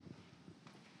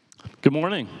Good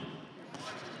morning.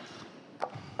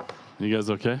 You guys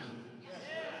okay?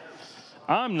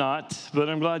 I'm not, but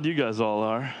I'm glad you guys all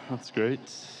are. That's great.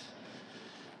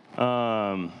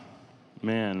 Man,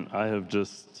 I have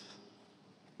just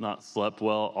not slept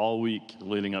well all week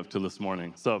leading up to this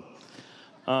morning. So,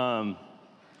 for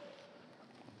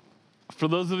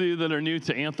those of you that are new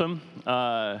to Anthem,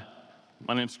 my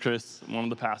name's Chris. I'm one of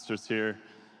the pastors here.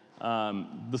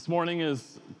 This morning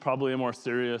is probably a more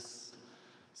serious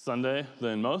Sunday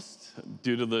than most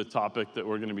due to the topic that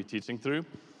we're going to be teaching through.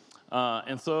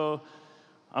 And so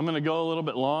I'm going to go a little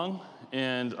bit long,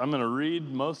 and I'm going to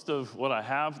read most of what I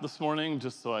have this morning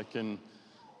just so I can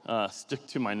stick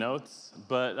to my notes.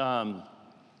 But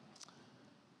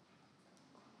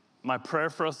my prayer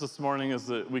for us this morning is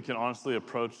that we can honestly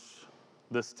approach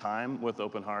this time with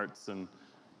open hearts and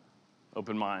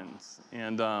open minds.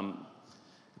 And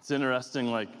it's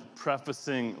interesting, like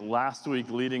prefacing last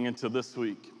week leading into this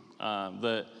week,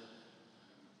 that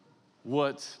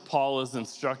what Paul is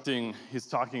instructing, he's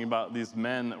talking about these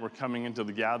men that were coming into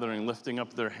the gathering, lifting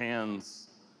up their hands,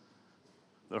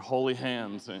 their holy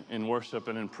hands in worship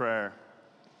and in prayer,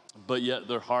 but yet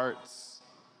their hearts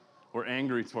were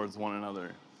angry towards one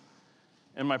another.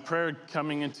 And my prayer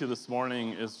coming into this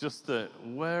morning is just that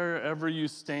wherever you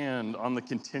stand on the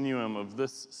continuum of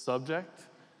this subject,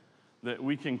 that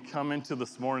we can come into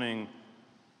this morning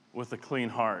with a clean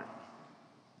heart,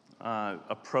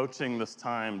 approaching this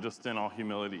time just in all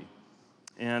humility.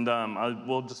 And I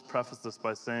will just preface this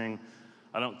by saying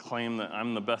I don't claim that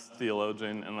I'm the best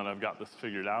theologian and that I've got this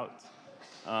figured out.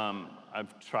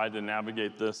 I've tried to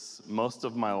navigate this most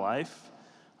of my life.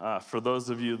 For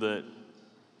those of you that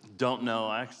don't know,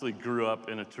 I actually grew up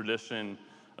in a tradition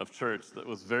of church that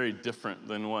was very different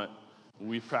than what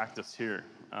we practice here.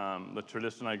 The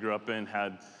tradition I grew up in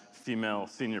had female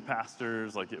senior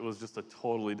pastors. Like, it was just a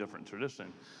totally different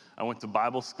tradition. I went to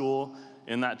Bible school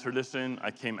in that tradition. I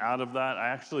came out of that.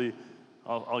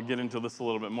 I'll get into this a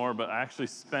little bit more, but I actually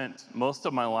spent most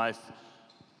of my life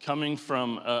coming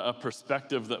from a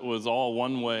perspective that was all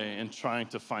one way and trying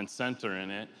to find center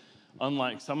in it,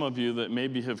 unlike some of you that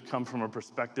maybe have come from a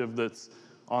perspective that's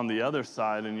on the other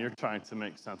side and you're trying to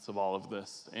make sense of all of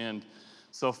this. And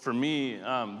so for me,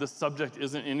 this subject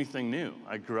isn't anything new.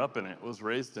 I grew up in it, was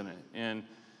raised in it, and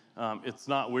it's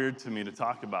not weird to me to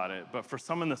talk about it. But for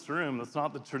some in this room, that's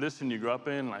not the tradition you grew up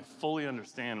in, and I fully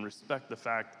understand and respect the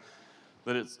fact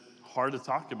that it's hard to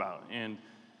talk about. And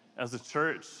as a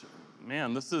church,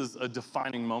 man, this is a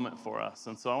defining moment for us.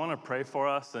 And so I want to pray for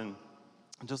us and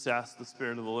just ask the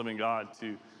Spirit of the living God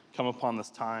to come upon this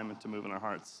time and to move in our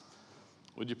hearts.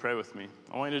 Would you pray with me?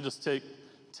 I want you to just take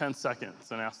 10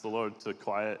 seconds and ask the Lord to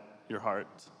quiet your heart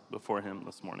before Him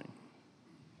this morning.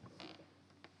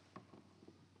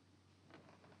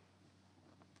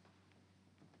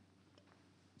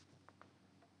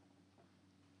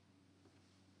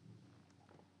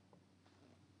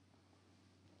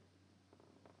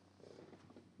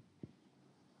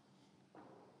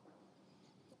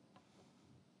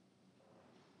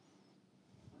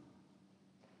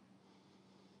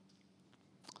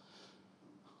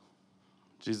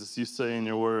 Jesus, you say in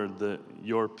your word that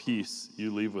your peace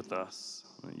you leave with us,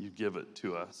 that you give it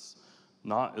to us,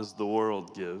 not as the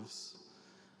world gives,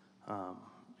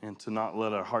 and to not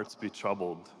let our hearts be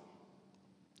troubled.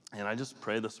 And I just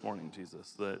pray this morning,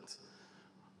 Jesus, that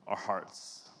our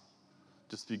hearts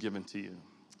just be given to you.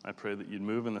 I pray that you'd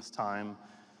move in this time,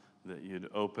 that you'd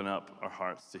open up our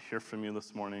hearts to hear from you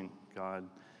this morning, God,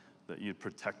 that you'd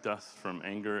protect us from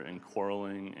anger and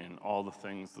quarreling and all the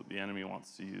things that the enemy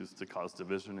wants to use to cause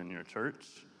division in your church.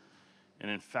 And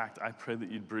in fact, I pray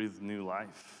that you'd breathe new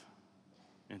life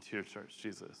into your church,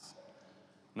 Jesus.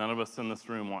 None of us in this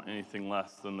room want anything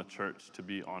less than the church to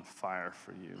be on fire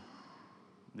for you,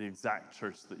 the exact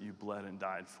church that you bled and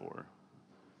died for.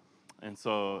 And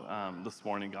so this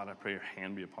morning, God, I pray your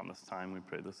hand be upon this time. We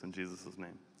pray this in Jesus'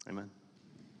 name. Amen.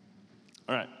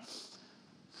 All right.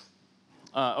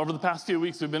 Over the past few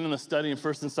weeks, we've been in the study in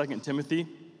 1st and 2nd Timothy,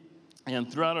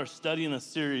 and throughout our study in this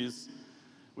series,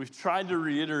 we've tried to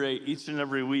reiterate each and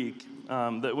every week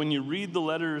that when you read the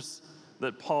letters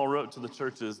that Paul wrote to the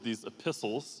churches, these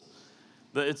epistles,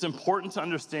 that it's important to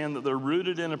understand that they're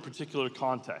rooted in a particular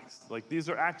context. Like, these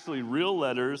are actually real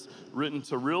letters written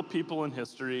to real people in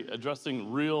history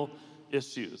addressing real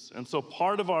issues. And so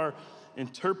part of our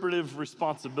interpretive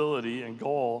responsibility and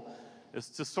goal is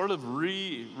to sort of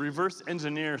reverse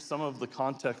engineer some of the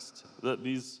context that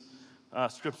these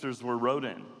scriptures were wrote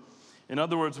in. In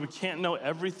other words, we can't know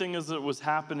everything as it was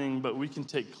happening, but we can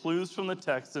take clues from the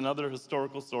text and other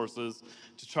historical sources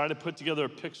to try to put together a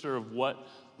picture of what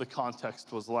the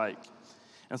context was like.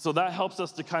 And so that helps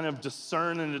us to kind of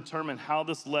discern and determine how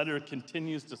this letter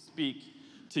continues to speak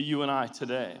to you and I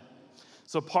today.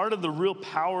 So part of the real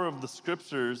power of the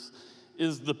scriptures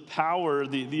is the power,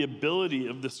 the ability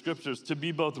of the scriptures to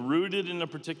be both rooted in a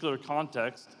particular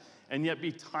context and yet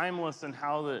be timeless in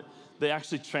how they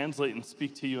actually translate and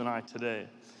speak to you and I today.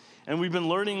 And we've been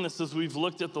learning this as we've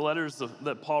looked at the letters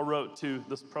that Paul wrote to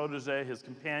this protege, his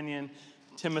companion,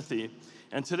 Timothy.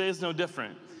 And today is no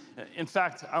different. In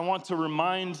fact, I want to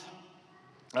remind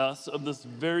us of this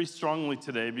very strongly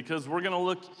today because we're going to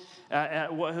look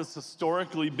at what has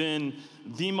historically been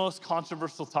the most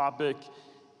controversial topic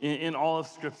in all of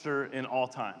Scripture in all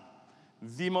time.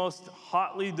 The most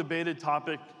hotly debated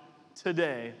topic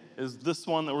today is this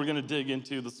one that we're going to dig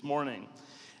into this morning.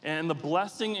 And the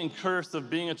blessing and curse of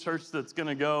being a church that's going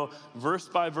to go verse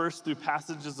by verse through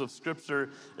passages of Scripture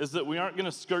is that we aren't going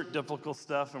to skirt difficult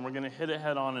stuff, and we're going to hit it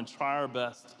head on and try our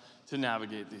best to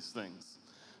navigate these things.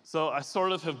 So I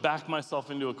sort of have backed myself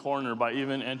into a corner by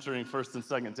even entering 1st and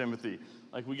 2nd Timothy.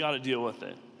 Like, we got to deal with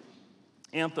it.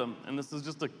 Anthem, and this is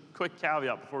just a quick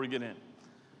caveat before we get in.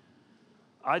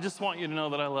 I just want you to know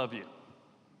that I love you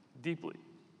deeply.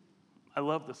 I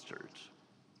love this church.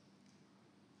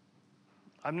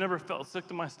 I've never felt sick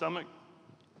to my stomach.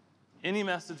 Any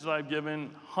message that I've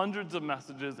given, hundreds of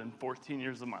messages in 14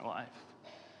 years of my life.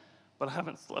 But I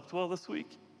haven't slept well this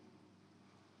week.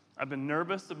 I've been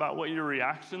nervous about what your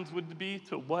reactions would be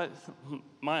to what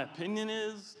my opinion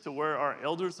is, to where our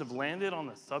elders have landed on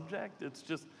the subject. It's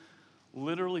just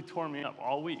literally torn me up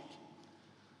all week.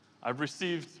 I've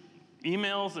received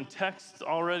emails and texts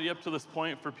already up to this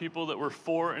point for people that were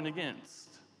for and against.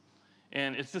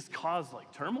 And it's just caused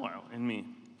like turmoil in me.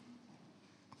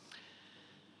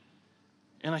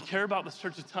 And I care about this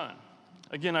church a ton.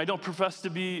 Again, I don't profess to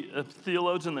be a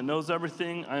theologian that knows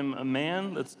everything. I'm a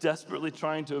man that's desperately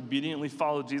trying to obediently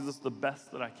follow Jesus the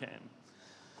best that I can.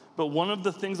 But one of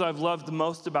the things I've loved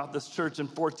most about this church in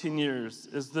 14 years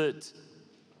is that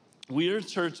we are a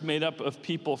church made up of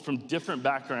people from different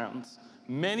backgrounds,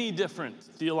 many different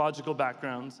theological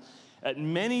backgrounds, at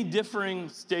many differing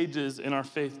stages in our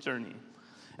faith journey.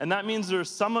 And that means there are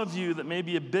some of you that may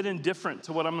be a bit indifferent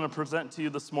to what I'm going to present to you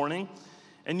this morning,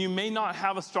 and you may not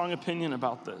have a strong opinion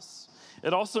about this.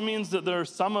 It also means that there are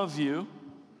some of you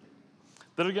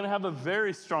that are going to have a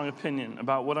very strong opinion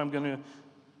about what I'm going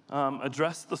to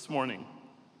address this morning.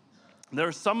 There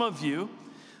are some of you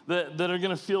that are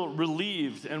going to feel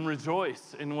relieved and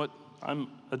rejoice in what I'm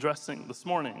addressing this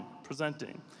morning,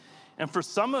 presenting. And for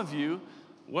some of you,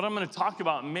 what I'm going to talk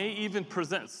about may even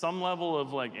present some level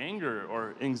of like anger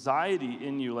or anxiety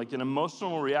in you, like an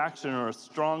emotional reaction or a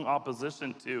strong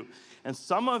opposition to. And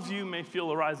some of you may feel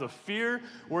a rise of fear,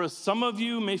 whereas some of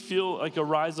you may feel like a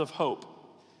rise of hope.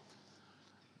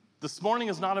 This morning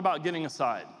is not about getting a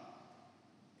side.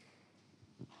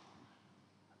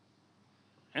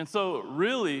 And so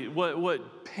really,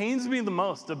 what pains me the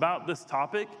most about this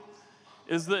topic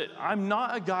is that I'm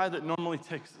not a guy that normally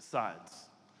takes sides.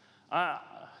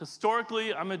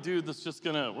 Historically, I'm a dude that's just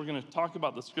we're gonna talk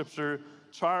about the scripture,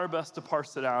 try our best to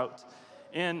parse it out,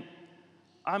 and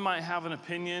I might have an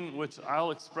opinion, which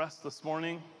I'll express this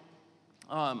morning,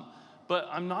 but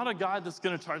I'm not a guy that's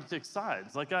gonna try to take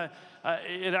sides. Like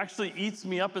it actually eats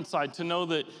me up inside to know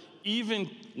that even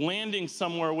landing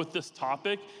somewhere with this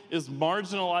topic is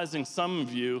marginalizing some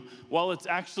of you while it's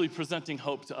actually presenting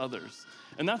hope to others.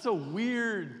 And that's a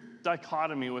weird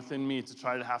dichotomy within me to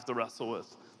try to have to wrestle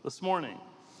with this morning.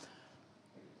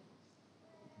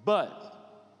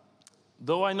 But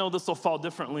though I know this will fall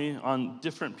differently on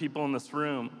different people in this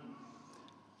room,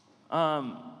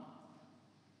 I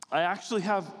actually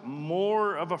have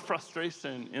more of a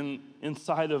frustration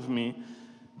inside of me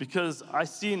because I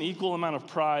see an equal amount of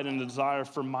pride and desire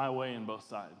for my way in both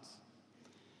sides,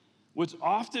 which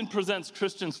often presents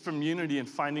Christians from unity and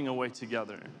finding a way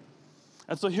together.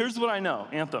 And so here's what I know,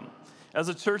 Anthem. As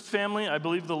a church family, I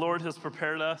believe the Lord has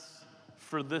prepared us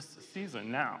for this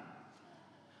season now.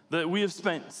 That we have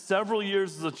spent several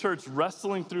years as a church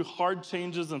wrestling through hard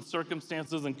changes and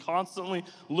circumstances and constantly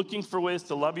looking for ways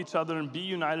to love each other and be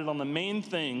united on the main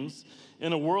things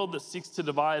in a world that seeks to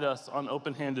divide us on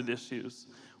open-handed issues.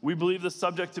 We believe this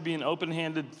subject to be an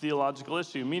open-handed theological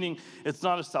issue, meaning it's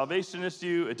not a salvation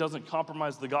issue, it doesn't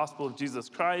compromise the gospel of Jesus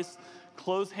Christ.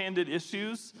 Close-handed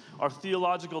issues are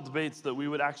theological debates that we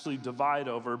would actually divide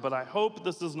over, but I hope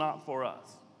this is not for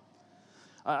us.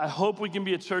 I hope we can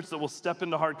be a church that will step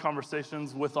into hard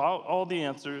conversations without all the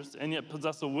answers and yet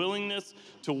possess a willingness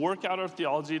to work out our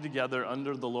theology together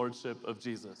under the lordship of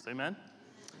Jesus. Amen?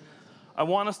 I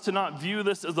want us to not view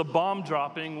this as a bomb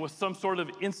dropping with some sort of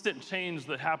instant change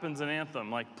that happens in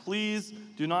Anthem. Like, please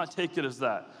do not take it as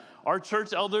that. Our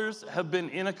church elders have been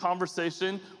in a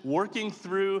conversation working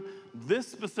through this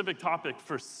specific topic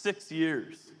for 6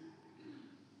 years.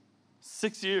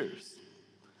 6 years.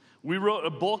 We wrote a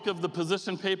bulk of the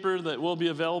position paper that will be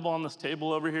available on this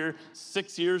table over here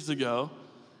 6 years ago,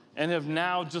 and have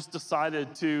now just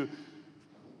decided to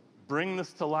bring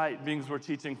this to light, being as we're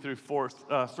teaching through 1st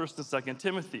and 2nd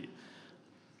Timothy.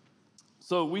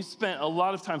 So we spent a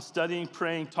lot of time studying,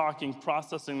 praying, talking,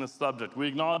 processing this subject. We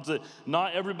acknowledge that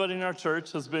not everybody in our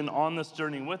church has been on this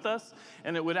journey with us,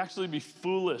 and it would actually be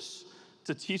foolish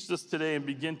to teach this today and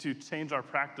begin to change our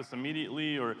practice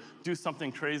immediately or do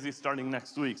something crazy starting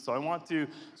next week. So I want to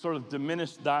sort of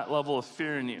diminish that level of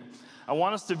fear in you. I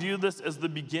want us to view this as the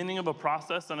beginning of a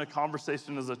process and a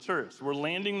conversation as a church. We're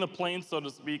landing the plane, so to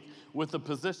speak, with a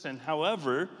position.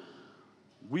 However,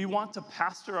 we want to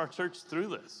pastor our church through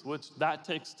this, which that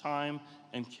takes time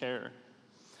and care.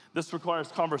 This requires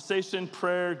conversation,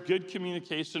 prayer, good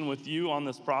communication with you on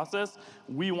this process.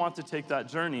 We want to take that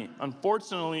journey.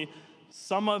 Unfortunately,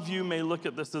 some of you may look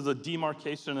at this as a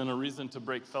demarcation and a reason to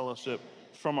break fellowship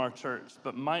from our church.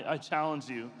 But might I challenge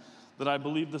you that I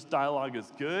believe this dialogue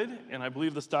is good, and I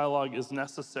believe this dialogue is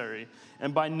necessary.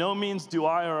 And by no means do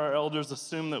I or our elders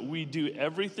assume that we do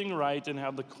everything right and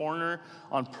have the corner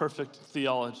on perfect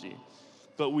theology.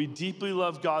 But we deeply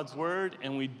love God's word,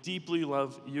 and we deeply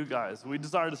love you guys. We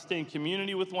desire to stay in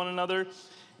community with one another,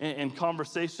 and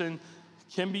conversation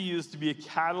can be used to be a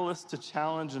catalyst to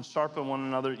challenge and sharpen one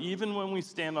another, even when we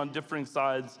stand on differing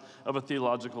sides of a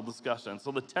theological discussion.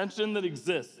 So the tension that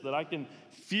exists, that I can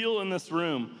feel in this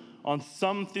room on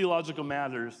some theological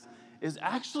matters, is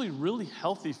actually really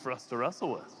healthy for us to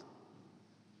wrestle with.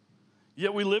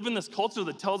 Yet we live in this culture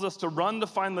that tells us to run to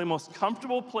find the most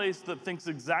comfortable place that thinks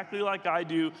exactly like I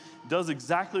do, does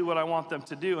exactly what I want them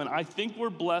to do. And I think we're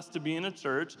blessed to be in a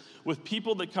church with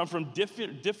people that come from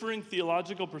differing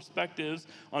theological perspectives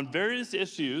on various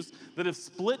issues that have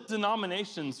split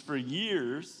denominations for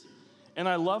years. And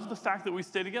I love the fact that we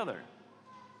stay together.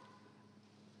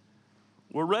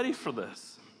 We're ready for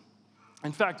this.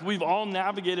 In fact, we've all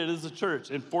navigated as a church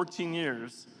in 14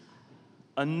 years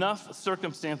enough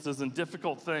circumstances and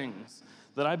difficult things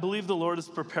that I believe the Lord has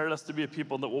prepared us to be a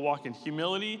people that will walk in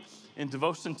humility, in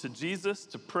devotion to Jesus,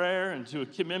 to prayer, and to a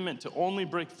commitment to only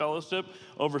break fellowship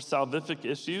over salvific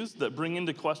issues that bring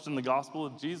into question the gospel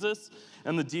of Jesus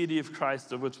and the deity of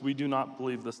Christ, of which we do not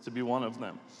believe this to be one of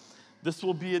them. This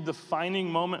will be a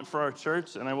defining moment for our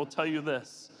church, and I will tell you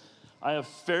this. I have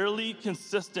fairly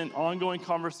consistent ongoing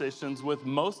conversations with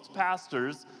most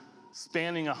pastors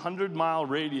spanning a 100-mile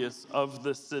radius of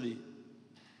this city.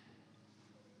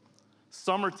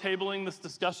 Some are tabling this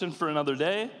discussion for another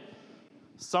day.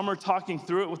 Some are talking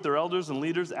through it with their elders and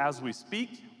leaders as we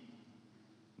speak.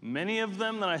 Many of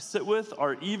them that I sit with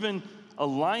are even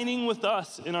aligning with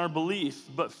us in our belief,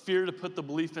 but fear to put the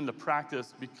belief into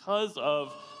practice because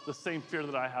of the same fear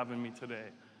that I have in me today.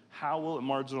 How will it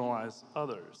marginalize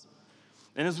others?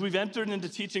 And as we've entered into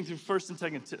teaching through 1st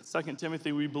and 2nd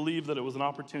Timothy, we believe that it was an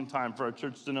opportune time for our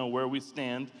church to know where we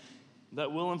stand that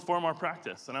will inform our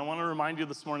practice. And I want to remind you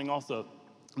this morning also,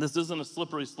 this isn't a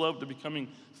slippery slope to becoming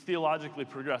theologically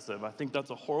progressive. I think that's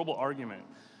a horrible argument.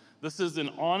 This is an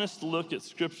honest look at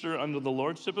Scripture under the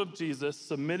lordship of Jesus,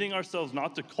 submitting ourselves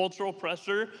not to cultural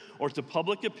pressure or to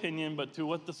public opinion, but to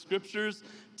what the Scriptures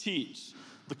teach.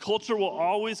 The culture will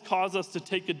always cause us to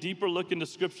take a deeper look into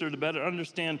Scripture to better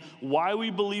understand why we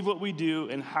believe what we do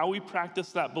and how we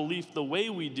practice that belief the way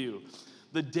we do.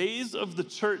 The days of the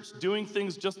church doing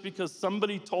things just because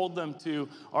somebody told them to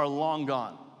are long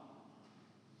gone.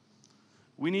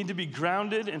 We need to be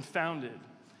grounded and founded.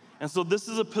 And so this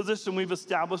is a position we've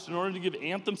established in order to give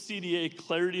Anthem CDA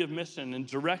clarity of mission and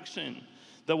direction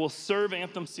that will serve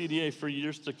Anthem CDA for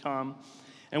years to come.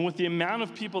 And with the amount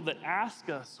of people that ask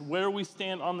us where we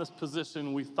stand on this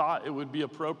position, we thought it would be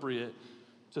appropriate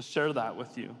to share that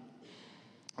with you.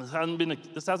 This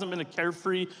hasn't been a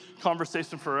carefree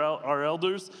conversation for our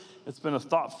elders. It's been a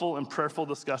thoughtful and prayerful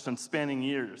discussion spanning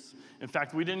years. In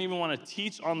fact, we didn't even want to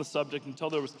teach on the subject until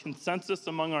there was consensus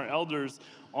among our elders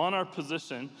on our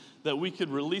position that we could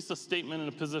release a statement and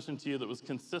a position to you that was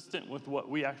consistent with what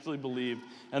we actually believed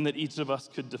and that each of us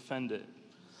could defend it.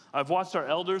 I've watched our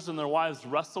elders and their wives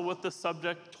wrestle with this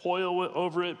subject, toil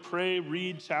over it, pray,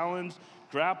 read, challenge,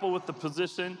 grapple with the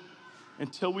position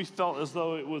until we felt as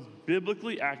though it was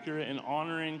biblically accurate and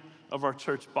honoring of our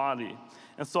church body.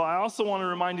 And so I also want to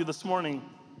remind you this morning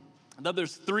that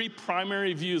there's 3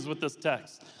 primary views with this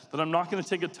text that I'm not going to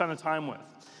take a ton of time with.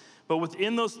 But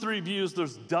within those three views,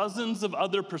 there's dozens of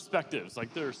other perspectives.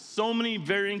 Like there are so many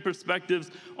varying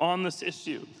perspectives on this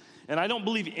issue. And I don't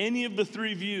believe any of the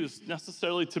three views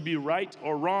necessarily to be right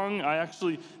or wrong. I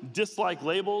actually dislike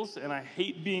labels, and I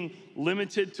hate being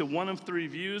limited to one of three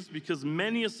views because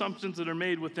many assumptions that are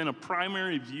made within a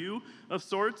primary view of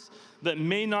sorts that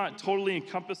may not totally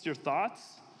encompass your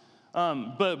thoughts,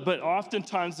 but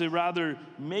oftentimes they rather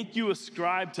make you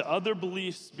ascribe to other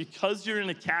beliefs because you're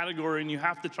in a category and you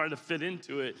have to try to fit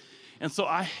into it. And so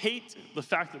I hate the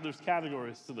fact that there's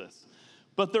categories to this.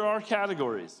 But there are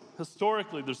categories.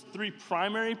 Historically, there's three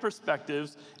primary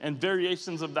perspectives and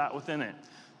variations of that within it.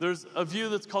 There's a view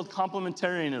that's called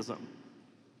complementarianism.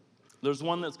 There's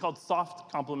one that's called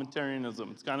soft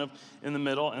complementarianism. It's kind of in the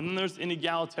middle. And then there's an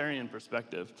egalitarian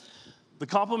perspective. The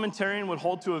complementarian would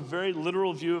hold to a very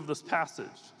literal view of this passage.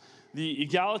 The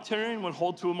egalitarian would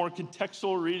hold to a more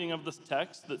contextual reading of this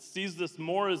text that sees this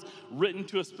more as written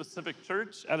to a specific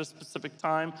church at a specific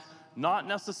time, not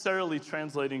necessarily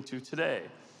translating to today.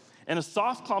 And a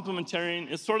soft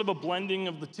complementarian is sort of a blending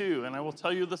of the two. And I will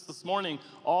tell you this morning,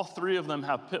 all three of them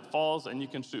have pitfalls and you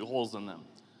can shoot holes in them.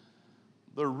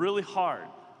 They're really hard.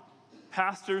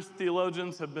 Pastors,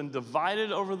 theologians have been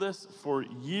divided over this for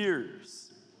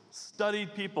years.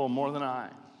 Studied people more than I.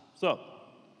 So,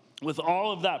 with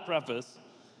all of that preface,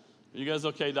 are you guys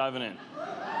okay diving in?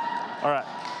 All right.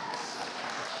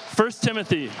 1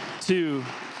 Timothy 2,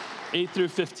 8 through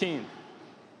 15.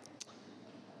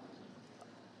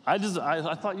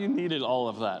 I thought you needed all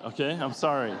of that, okay? I'm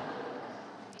sorry.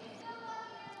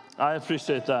 I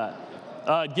appreciate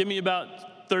that. Give me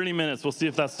about 30 minutes. We'll see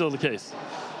if that's still the case.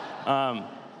 I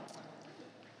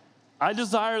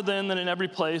desire then that in every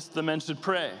place the men should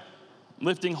pray,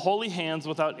 lifting holy hands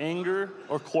without anger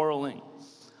or quarreling.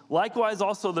 Likewise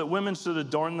also that women should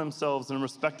adorn themselves in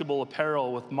respectable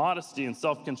apparel with modesty and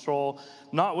self-control,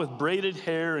 not with braided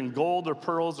hair and gold or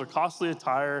pearls or costly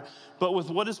attire, but with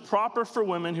what is proper for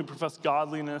women who profess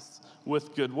godliness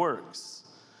with good works.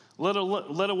 Let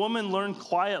a woman learn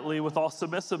quietly with all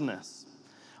submissiveness.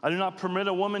 I do not permit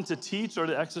a woman to teach or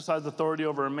to exercise authority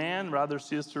over a man, rather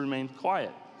she is to remain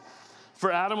quiet.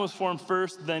 For Adam was formed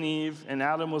first, then Eve, and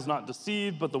Adam was not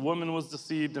deceived, but the woman was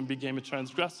deceived and became a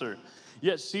transgressor.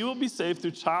 Yet she will be saved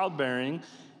through childbearing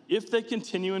if they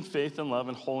continue in faith and love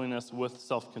and holiness with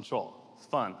self-control. It's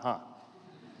fun, huh?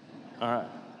 All right.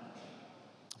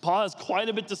 Paul has quite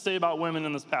a bit to say about women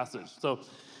in this passage. So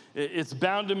it's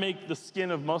bound to make the skin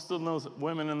of most of those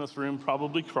women in this room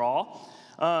probably crawl.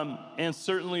 And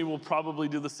certainly will probably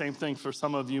do the same thing for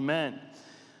some of you men.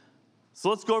 So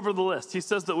let's go over the list. He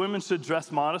says that women should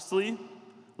dress modestly,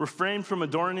 refrain from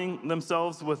adorning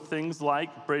themselves with things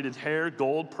like braided hair,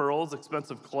 gold, pearls,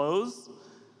 expensive clothes.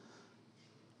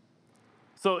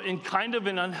 So in kind of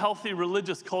an unhealthy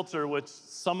religious culture, which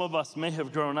some of us may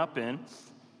have grown up in,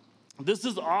 this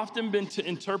has often been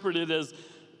interpreted as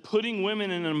putting women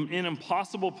in an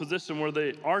impossible position where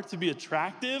they are to be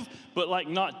attractive, but like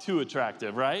not too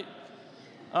attractive, right?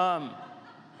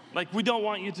 Like we don't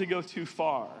want you to go too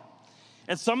far.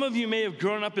 And some of you may have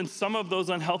grown up in some of those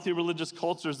unhealthy religious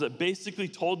cultures that basically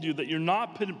told you that you're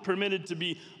not permitted to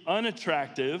be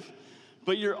unattractive,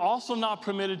 but you're also not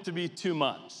permitted to be too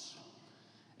much.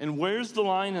 And where's the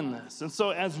line in this? And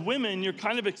so as women, you're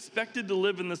kind of expected to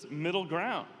live in this middle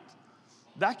ground.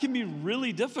 That can be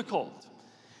really difficult.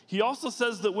 He also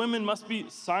says that women must be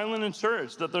silent in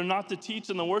church, that they're not to teach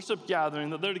in the worship gathering,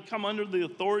 that they're to come under the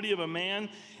authority of a man.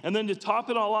 And then to top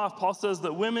it all off, Paul says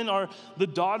that women are the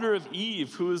daughter of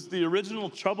Eve, who is the original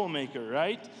troublemaker,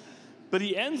 right? But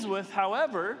he ends with,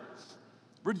 however,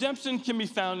 redemption can be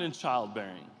found in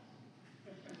childbearing.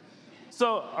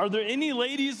 So are there any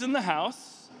ladies in the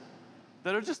house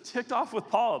that are just ticked off with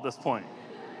Paul at this point?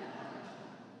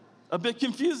 A bit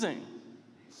confusing.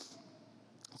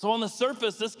 So on the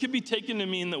surface, this could be taken to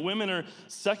mean that women are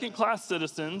second-class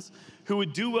citizens who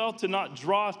would do well to not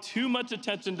draw too much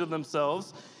attention to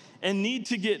themselves and need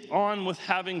to get on with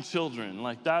having children.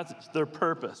 Like that's their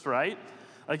purpose, right?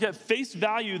 Like at face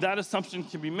value, that assumption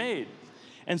can be made.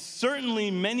 And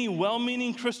certainly many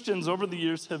well-meaning Christians over the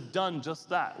years have done just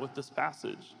that with this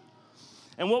passage.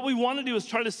 And what we want to do is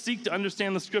try to seek to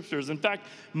understand the scriptures. In fact,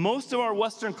 most of our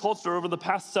Western culture over the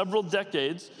past several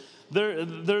decades, there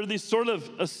are these sort of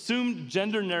assumed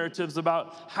gender narratives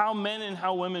about how men and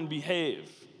how women behave.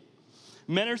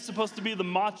 Men are supposed to be the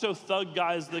macho thug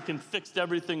guys that can fix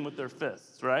everything with their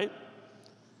fists, right?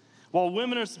 While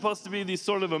women are supposed to be these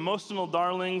sort of emotional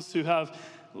darlings who have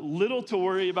little to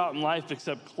worry about in life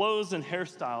except clothes and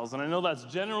hairstyles. And I know that's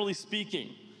generally speaking.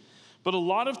 But a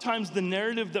lot of times the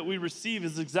narrative that we receive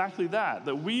is exactly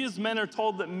that we as men are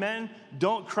told that men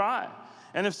don't cry.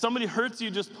 And if somebody hurts you,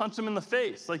 just punch them in the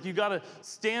face. Like, you got to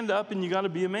stand up and you got to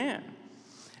be a man.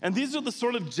 And these are the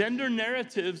sort of gender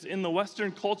narratives in the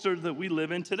Western culture that we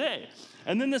live in today.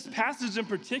 And then this passage in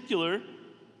particular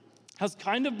has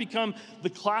kind of become the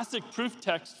classic proof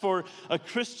text for a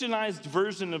Christianized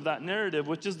version of that narrative,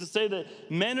 which is to say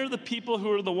that men are the people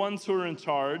who are the ones who are in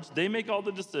charge. They make all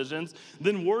the decisions,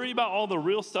 then worry about all the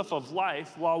real stuff of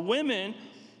life, while women,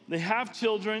 they have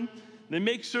children, they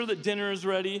make sure that dinner is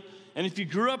ready. And if you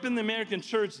grew up in the American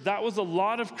church, that was a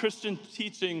lot of Christian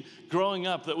teaching growing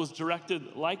up that was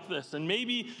directed like this. And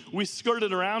maybe we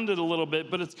skirted around it a little bit,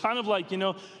 but it's kind of like,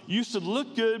 you should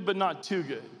look good, but not too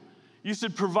good. You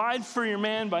should provide for your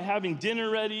man by having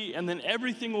dinner ready, and then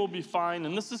everything will be fine.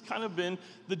 And this has kind of been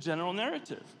the general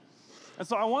narrative. And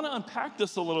so I want to unpack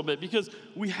this a little bit, because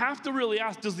we have to really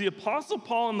ask, does the Apostle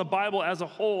Paul and the Bible as a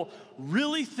whole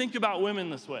really think about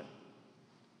women this way?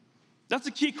 That's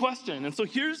a key question. And so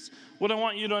here's what I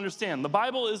want you to understand. The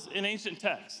Bible is an ancient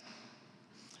text.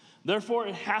 Therefore,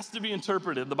 it has to be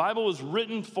interpreted. The Bible was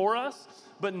written for us,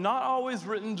 but not always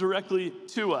written directly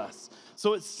to us.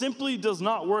 So it simply does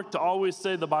not work to always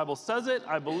say the Bible says it,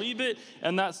 I believe it,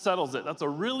 and that settles it. That's a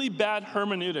really bad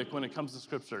hermeneutic when it comes to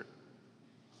Scripture.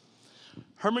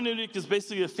 Hermeneutic is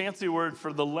basically a fancy word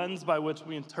for the lens by which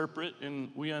we interpret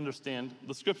and we understand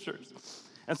the Scriptures.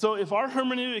 And so if our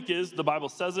hermeneutic is the Bible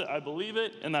says it, I believe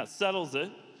it, and that settles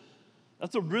it,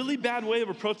 that's a really bad way of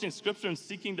approaching Scripture and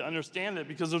seeking to understand it,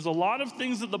 because there's a lot of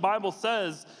things that the Bible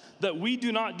says that we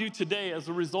do not do today as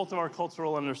a result of our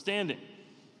cultural understanding.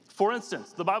 For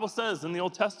instance, the Bible says in the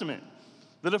Old Testament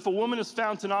that if a woman is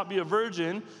found to not be a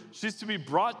virgin, she's to be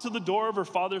brought to the door of her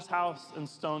father's house and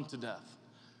stoned to death.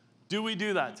 Do we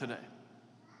do that today?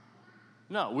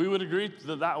 No, we would agree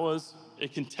that that was a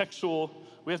contextual,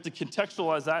 we have to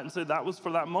contextualize that and say that was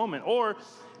for that moment. Or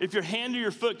if your hand or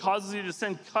your foot causes you to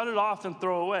sin, cut it off and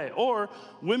throw away. Or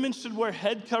women should wear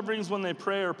head coverings when they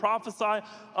pray or prophesy,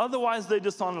 otherwise they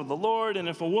dishonor the Lord. And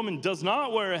if a woman does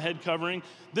not wear a head covering,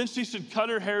 then she should cut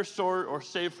her hair short or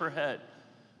shave her head.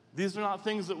 These are not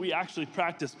things that we actually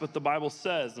practice, but the Bible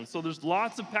says. And so there's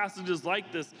lots of passages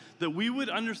like this that we would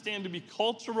understand to be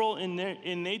cultural in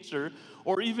nature,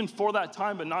 or even for that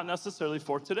time, but not necessarily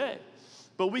for today.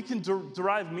 But we can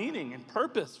derive meaning and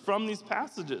purpose from these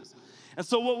passages. And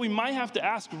so what we might have to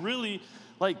ask really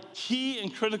key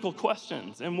and critical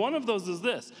questions. And one of those is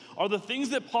this: are the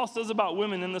things that Paul says about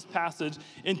women in this passage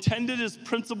intended as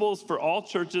principles for all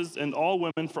churches and all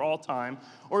women for all time?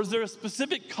 Or is there a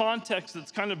specific context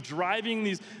that's kind of driving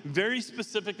these very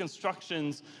specific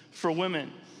instructions for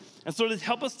women? And so to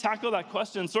help us tackle that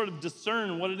question, sort of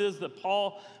discern what it is that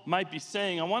Paul might be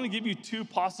saying, I want to give you two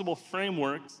possible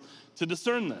frameworks to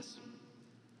discern this.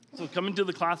 So come into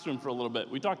the classroom for a little bit.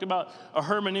 We talked about a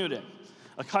hermeneutic,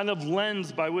 a kind of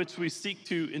lens by which we seek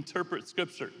to interpret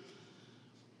Scripture.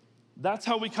 That's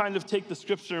how we kind of take the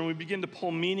Scripture and we begin to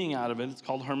pull meaning out of it. It's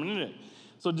called hermeneutic.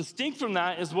 So distinct from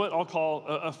that is what I'll call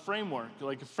a framework,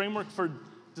 like a framework for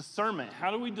discernment. How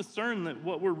do we discern that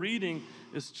what we're reading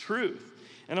is truth?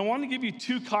 And I want to give you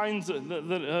two kinds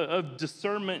of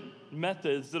discernment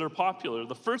methods that are popular.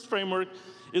 The first framework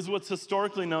is what's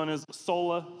historically known as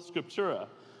sola scriptura,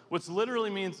 which literally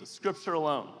means Scripture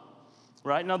alone.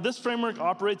 Right? Now, this framework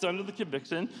operates under the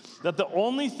conviction that the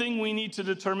only thing we need to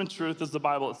determine truth is the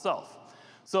Bible itself.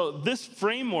 So this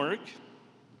framework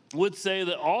would say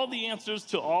that all the answers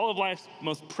to all of life's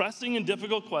most pressing and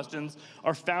difficult questions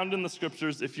are found in the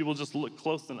Scriptures if you will just look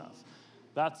close enough.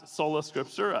 That's sola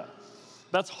scriptura.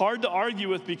 That's hard to argue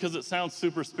with because it sounds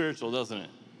super spiritual, doesn't it?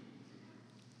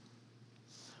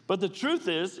 But the truth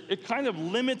is, it kind of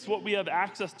limits what we have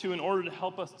access to in order to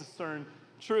help us discern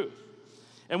truth.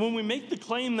 And when we make the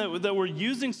claim that we're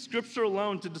using Scripture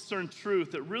alone to discern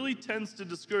truth, it really tends to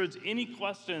discourage any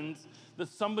questions that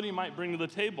somebody might bring to the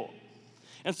table.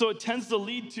 And so it tends to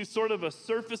lead to sort of a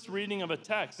surface reading of a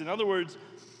text. In other words,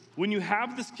 when you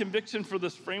have this conviction for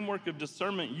this framework of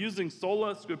discernment using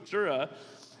sola scriptura,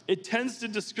 it tends to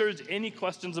discourage any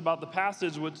questions about the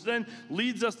passage, which then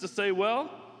leads us to say, well,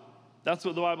 that's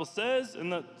what the Bible says,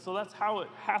 and so that's how it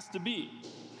has to be.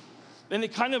 And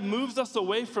it kind of moves us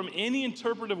away from any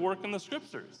interpretive work in the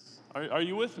Scriptures. Are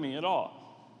you with me at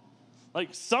all?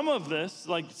 Some of this,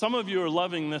 some of you are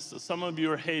loving this, some of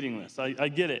you are hating this. I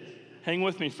get it. Hang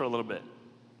with me for a little bit.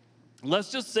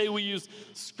 Let's just say we use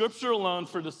Scripture alone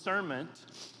for discernment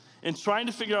in trying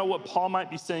to figure out what Paul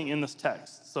might be saying in this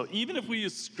text. So even if we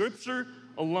use Scripture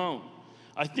alone,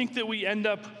 I think that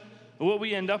what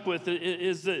we end up with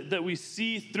is that we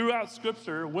see throughout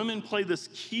Scripture, women play this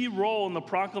key role in the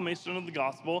proclamation of the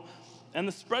gospel and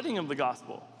the spreading of the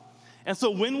gospel. And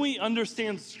so when we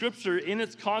understand Scripture in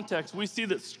its context, we see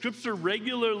that Scripture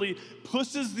regularly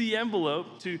pushes the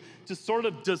envelope to sort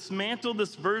of dismantle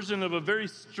this version of a very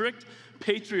strict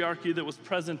patriarchy that was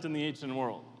present in the ancient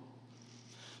world.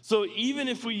 So even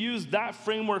if we use that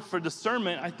framework for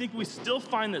discernment, I think we still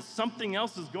find that something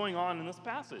else is going on in this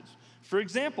passage. For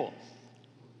example,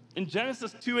 in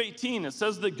Genesis 2:18, it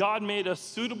says that God made a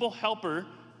suitable helper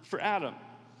for Adam.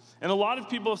 And a lot of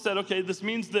people have said, okay, this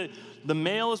means that the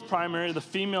male is primary, the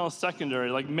female is secondary.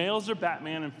 Like males are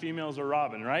Batman and females are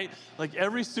Robin, right? Like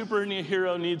every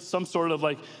superhero needs some sort of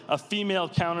like a female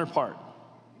counterpart.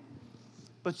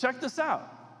 But check this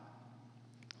out.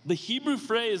 The Hebrew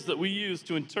phrase that we use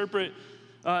to interpret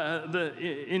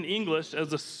in English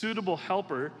as a suitable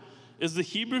helper is the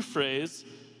Hebrew phrase,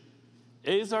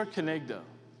 ezer kenegdo.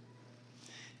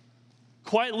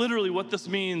 Quite literally, what this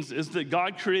means is that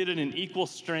God created an equal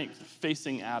strength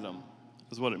facing Adam,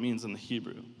 is what it means in the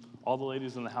Hebrew. All the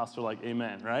ladies in the house are like,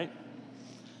 amen, right?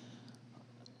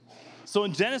 So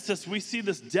in Genesis, we see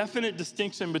this definite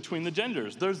distinction between the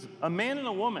genders. There's a man and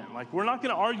a woman. Like, we're not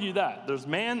going to argue that. There's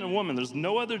man and woman. There's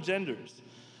no other genders.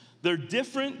 They're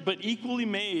different but equally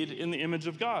made in the image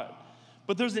of God.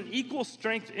 But there's an equal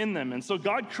strength in them. And so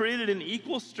God created an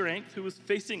equal strength who was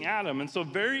facing Adam. And so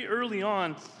very early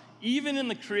on, even in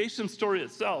the creation story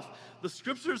itself, the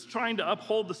Scripture's trying to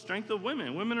uphold the strength of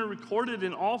women. Women are recorded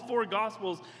in all four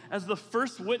Gospels as the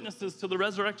first witnesses to the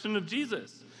resurrection of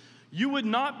Jesus. You would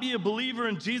not be a believer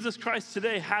in Jesus Christ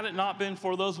today had it not been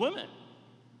for those women.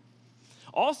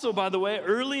 Also, by the way,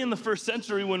 early in the first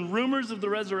century, when rumors of the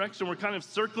resurrection were kind of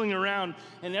circling around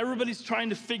and everybody's trying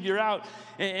to figure out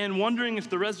and wondering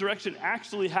if the resurrection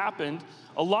actually happened,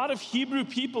 a lot of Hebrew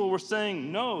people were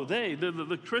saying, no,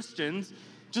 the Christians,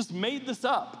 just made this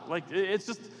up. Like, it's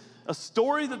just a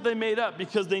story that they made up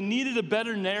because they needed a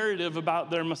better narrative about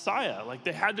their Messiah. Like,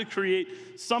 they had to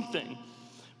create something.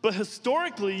 But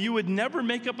historically, you would never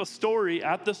make up a story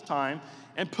at this time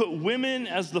and put women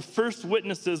as the first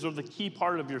witnesses or the key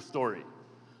part of your story.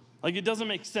 Like, it doesn't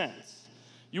make sense.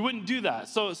 You wouldn't do that.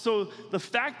 So the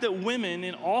fact that women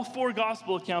in all four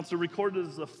gospel accounts are recorded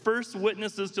as the first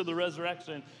witnesses to the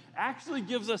resurrection actually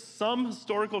gives us some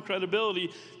historical credibility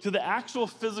to the actual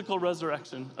physical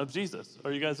resurrection of Jesus.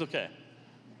 Are you guys okay?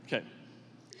 Okay.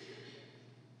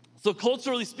 So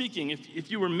culturally speaking, if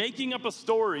you were making up a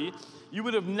story, you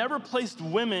would have never placed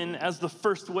women as the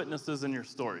first witnesses in your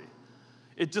story.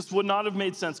 It just would not have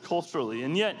made sense culturally.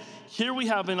 And yet, here we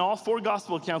have in all four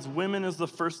gospel accounts, women as the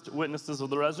first witnesses of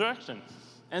the resurrection.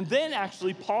 And then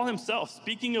actually, Paul himself,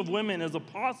 speaking of women as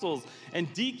apostles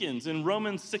and deacons in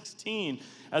Romans 16,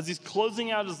 as he's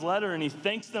closing out his letter and he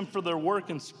thanks them for their work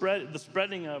and the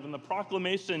spreading of and the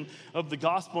proclamation of the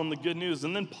gospel and the good news.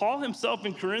 And then Paul himself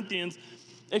in Corinthians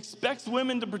expects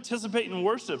women to participate in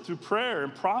worship through prayer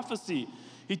and prophecy.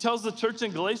 He tells the church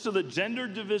in Galatia that gender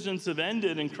divisions have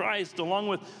ended in Christ, along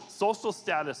with social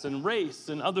status and race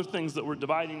and other things that were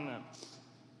dividing them.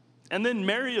 And then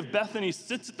Mary of Bethany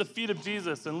sits at the feet of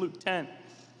Jesus in Luke 10,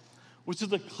 which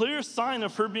is a clear sign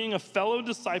of her being a fellow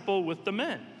disciple with the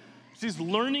men. She's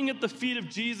learning at the feet of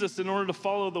Jesus in order to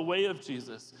follow the way of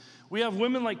Jesus. We have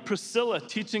women like Priscilla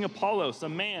teaching Apollos, a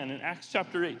man, in Acts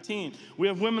chapter 18. We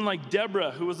have women like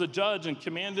Deborah, who was a judge and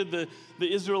commanded the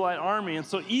Israelite army. And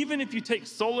so even if you take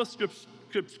sola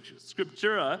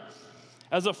scriptura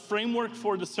as a framework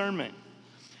for discernment,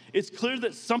 it's clear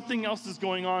that something else is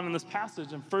going on in this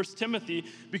passage in 1 Timothy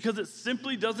because it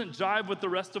simply doesn't jive with the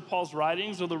rest of Paul's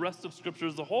writings or the rest of Scripture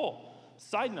as a whole.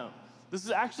 Side note, this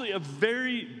is actually a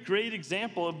very great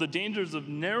example of the dangers of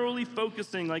narrowly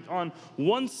focusing on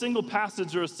one single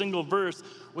passage or a single verse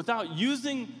without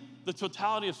using the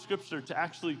totality of Scripture to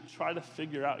actually try to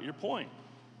figure out your point,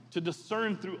 to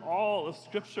discern through all of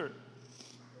Scripture.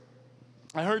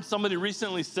 I heard somebody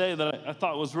recently say that I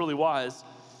thought was really wise,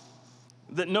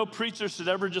 that no preacher should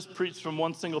ever just preach from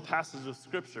one single passage of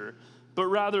Scripture, but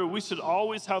rather we should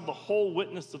always have the whole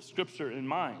witness of Scripture in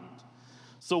mind.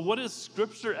 So what is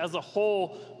Scripture as a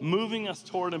whole moving us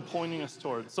toward and pointing us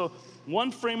toward? So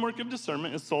one framework of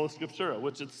discernment is sola scriptura,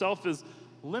 which itself is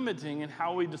limiting in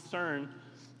how we discern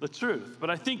the truth. But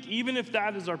I think even if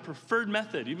that is our preferred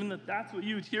method, even if that's what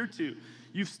you adhere to,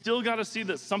 you've still got to see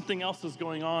that something else is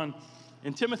going on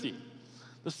in Timothy.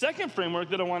 The second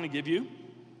framework that I want to give you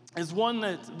is one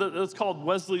that's called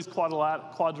Wesley's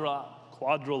quadrilateral.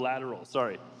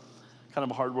 Sorry, kind of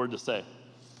a hard word to say.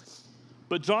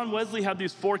 But John Wesley had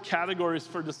these 4 categories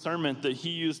for discernment that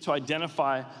he used to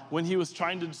identify when he was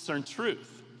trying to discern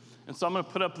truth. And so I'm going to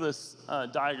put up this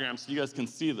diagram so you guys can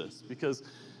see this, because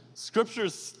Scripture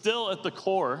is still at the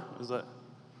core. Is that?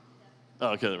 Oh,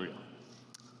 okay, there we go.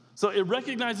 So it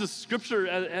recognizes Scripture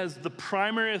as the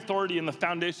primary authority and the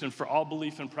foundation for all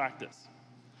belief and practice.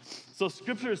 So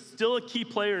Scripture is still a key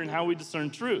player in how we discern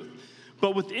truth.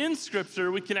 But within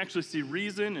Scripture, we can actually see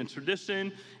reason and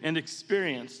tradition and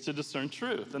experience to discern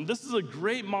truth. And this is a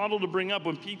great model to bring up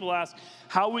when people ask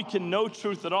how we can know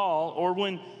truth at all, or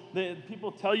when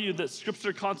people tell you that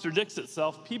Scripture contradicts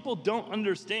itself. People don't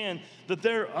understand that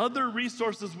there are other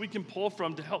resources we can pull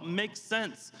from to help make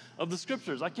sense of the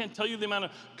Scriptures. I can't tell you the amount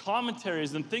of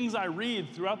commentaries and things I read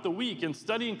throughout the week and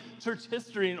studying church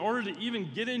history in order to even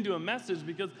get into a message,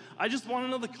 because I just want to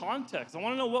know the context. I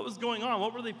want to know what was going on.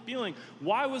 What were they feeling?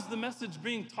 Why was the message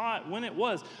being taught when it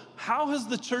was? How has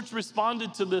the church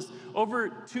responded to this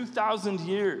over 2,000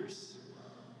 years?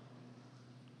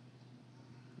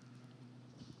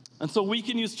 And so we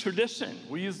can use tradition.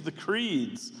 We use the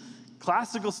creeds,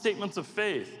 classical statements of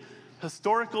faith,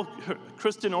 historical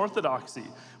Christian orthodoxy.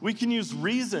 We can use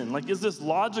reason, like, is this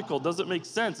logical? Does it make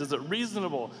sense? Is it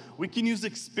reasonable? We can use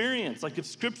experience, like if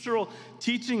scriptural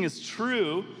teaching is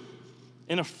true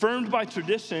and affirmed by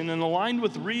tradition and aligned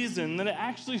with reason, then it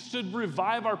actually should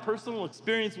revive our personal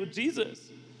experience with Jesus.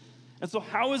 And so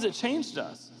how has it changed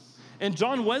us? And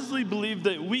John Wesley believed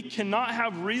that we cannot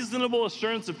have reasonable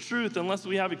assurance of truth unless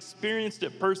we have experienced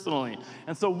it personally.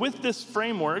 And so with this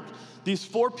framework, these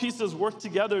four pieces work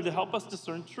together to help us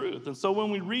discern truth. And so when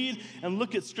we read and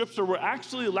look at Scripture, we're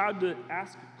actually allowed to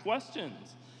ask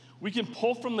questions. We can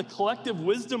pull from the collective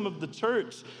wisdom of the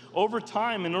church over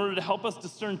time in order to help us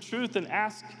discern truth and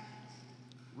ask,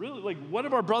 really, like, what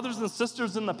have our brothers and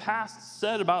sisters in the past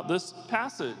said about this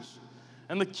passage?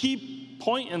 And the key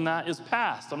point in that is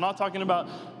past. I'm not talking about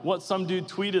what some dude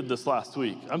tweeted this last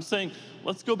week. I'm saying,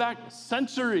 let's go back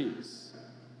centuries.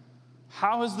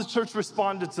 How has the church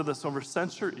responded to this over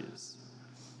centuries?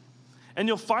 And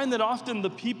you'll find that often the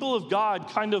people of God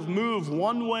kind of move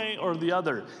one way or the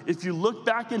other. If you look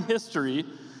back in history,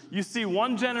 you see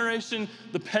one generation,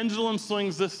 the pendulum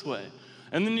swings this way.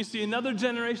 And then you see another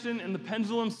generation and the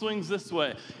pendulum swings this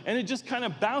way. And it just kind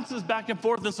of bounces back and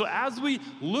forth. And so as we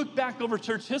look back over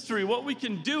church history, what we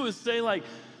can do is say, like,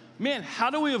 man, how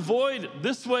do we avoid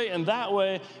this way and that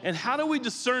way? And how do we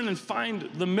discern and find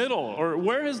the middle? Or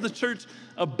where has the church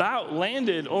about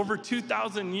landed over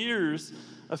 2,000 years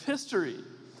of history?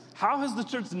 How has the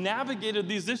church navigated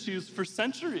these issues for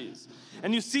centuries?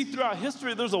 And you see throughout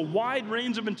history, there's a wide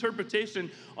range of interpretation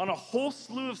on a whole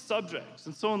slew of subjects.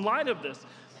 And so in light of this,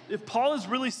 if Paul is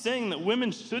really saying that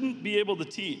women shouldn't be able to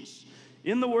teach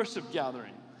in the worship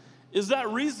gathering, is that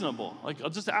reasonable? Like, I'll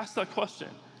just ask that question.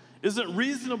 Is it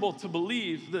reasonable to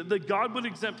believe that God would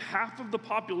exempt half of the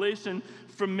population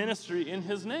from ministry in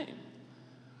his name?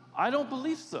 I don't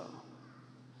believe so.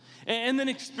 And then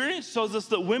experience shows us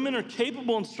that women are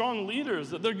capable and strong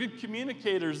leaders, that they're good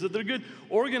communicators, that they're good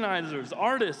organizers,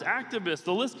 artists, activists.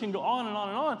 The list can go on and on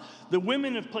and on. The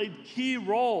women have played key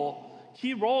roles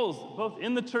both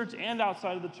in the church and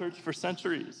outside of the church for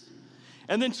centuries.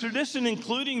 And then tradition,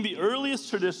 including the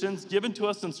earliest traditions given to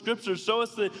us in Scripture, show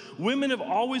us that women have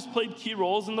always played key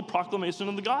roles in the proclamation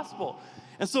of the gospel.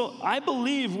 And so I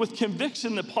believe with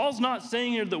conviction that Paul's not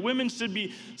saying here that women should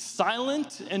be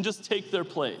silent and just take their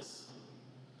place.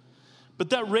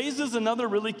 But that raises another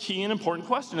really key and important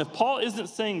question. If Paul isn't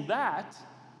saying that,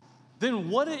 then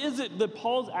what is it that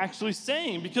Paul's actually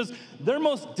saying? Because there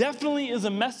most definitely is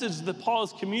a message that Paul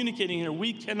is communicating here.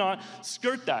 We cannot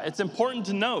skirt that. It's important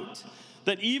to note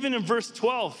that even in verse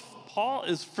 12, Paul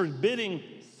is forbidding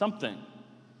something.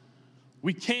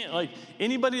 We can't, like,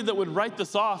 anybody that would write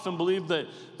this off and believe that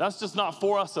that's just not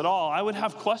for us at all, I would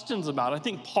have questions about. I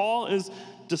think Paul is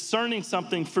discerning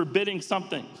something, forbidding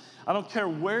something. I don't care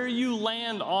where you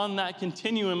land on that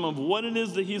continuum of what it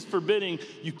is that he's forbidding,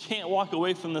 you can't walk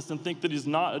away from this and think that he's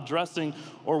not addressing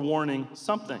or warning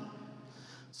something.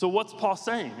 So what's Paul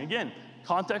saying? Again,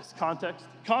 context, context,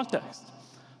 context.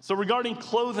 So regarding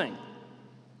clothing,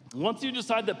 once you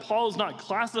decide that Paul is not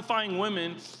classifying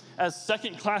women as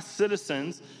second-class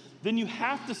citizens, then you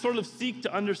have to sort of seek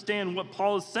to understand what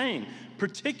Paul is saying,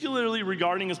 particularly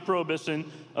regarding his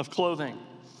prohibition of clothing.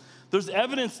 There's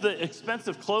evidence that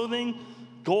expensive clothing,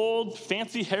 gold,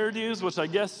 fancy hairdos, which I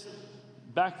guess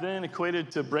back then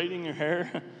equated to braiding your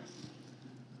hair,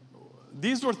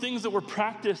 these were things that were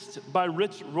practiced by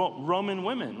rich Roman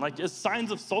women, like as signs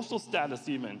of social status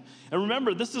even. And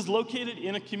remember, this is located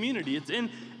in a community. It's in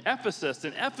Ephesus,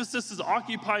 and Ephesus is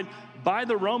occupied by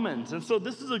the Romans. And so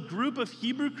this is a group of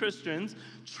Hebrew Christians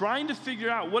trying to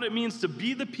figure out what it means to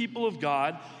be the people of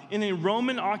God in a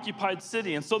Roman-occupied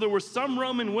city. And so there were some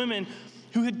Roman women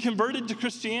who had converted to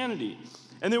Christianity.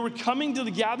 And they were coming to the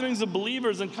gatherings of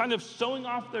believers and kind of showing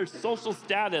off their social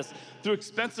status through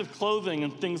expensive clothing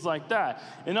and things like that.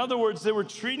 In other words, they were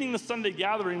treating the Sunday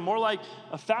gathering more like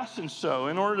a fashion show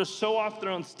in order to show off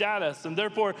their own status, and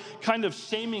therefore kind of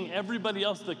shaming everybody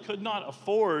else that could not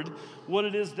afford what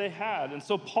it is they had. And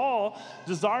so Paul,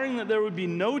 desiring that there would be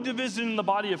no division in the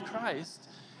body of Christ,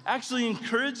 actually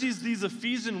encourages these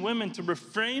Ephesian women to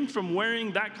refrain from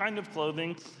wearing that kind of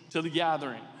clothing to the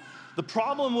gathering. The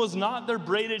problem was not their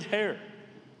braided hair.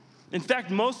 In fact,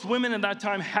 most women at that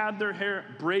time had their hair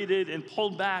braided and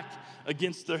pulled back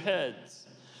against their heads.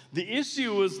 The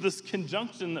issue was this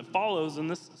conjunction that follows in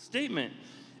this statement.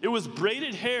 It was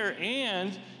braided hair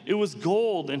and it was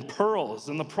gold and pearls.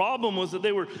 And the problem was that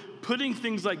they were putting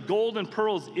things like gold and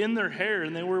pearls in their hair,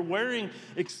 and they were wearing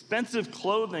expensive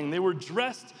clothing. They were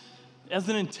dressed as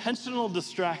an intentional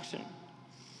distraction.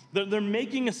 They're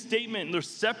making a statement, and they're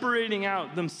separating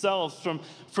out themselves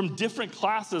from different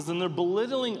classes, and they're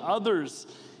belittling others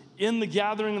in the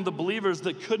gathering of the believers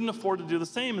that couldn't afford to do the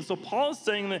same. And so Paul is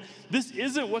saying that this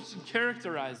isn't what should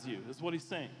characterize you, is what he's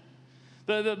saying.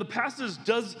 The passage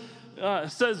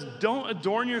says, don't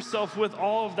adorn yourself with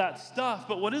all of that stuff.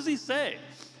 But what does he say?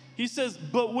 He says,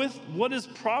 but with what is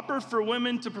proper for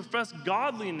women to profess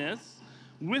godliness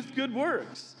with good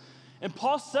works. And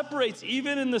Paul separates,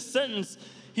 even in this sentence,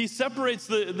 he separates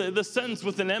the sentence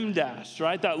with an M dash,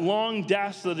 right? That long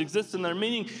dash that exists in there,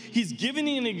 meaning he's giving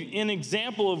an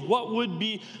example of what would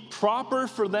be proper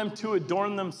for them to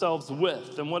adorn themselves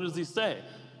with. And what does he say?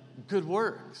 Good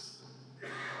works.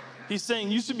 He's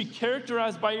saying you should be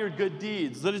characterized by your good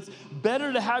deeds, that it's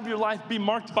better to have your life be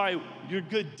marked by your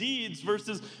good deeds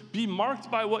versus be marked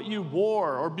by what you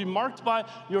wore or be marked by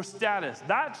your status.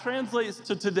 That translates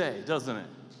to today, doesn't it?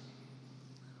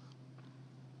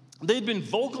 They'd been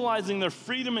vocalizing their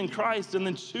freedom in Christ and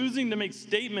then choosing to make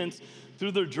statements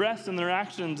through their dress and their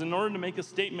actions in order to make a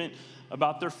statement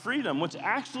about their freedom, which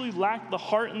actually lacked the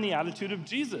heart and the attitude of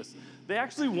Jesus. They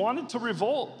actually wanted to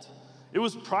revolt. It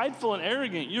was prideful and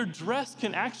arrogant. Your dress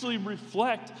can actually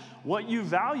reflect what you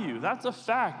value. That's a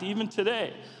fact even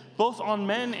today, both on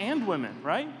men and women,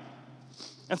 right?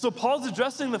 And so Paul's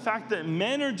addressing the fact that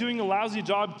men are doing a lousy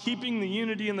job keeping the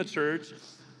unity in the church.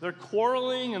 They're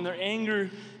quarreling and they're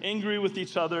angry with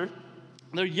each other.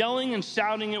 They're yelling and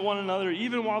shouting at one another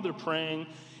even while they're praying.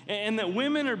 And that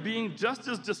women are being just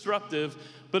as disruptive,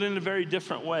 but in a very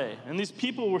different way. And these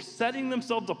people were setting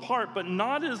themselves apart, but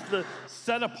not as the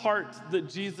set apart that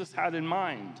Jesus had in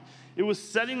mind. It was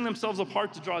setting themselves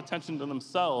apart to draw attention to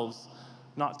themselves,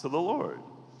 not to the Lord.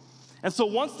 And so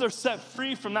once they're set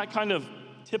free from that kind of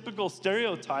typical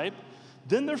stereotype,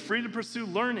 then they're free to pursue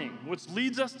learning, which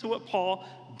leads us to what Paul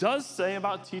does say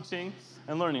about teaching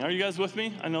and learning. Are you guys with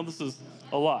me? I know this is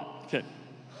a lot. Okay.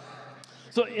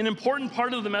 So an important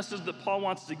part of the message that Paul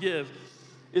wants to give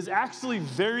is actually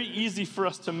very easy for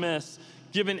us to miss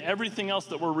given everything else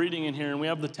that we're reading in here, and we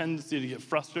have the tendency to get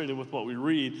frustrated with what we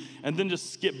read and then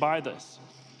just skip by this.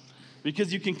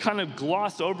 Because you can kind of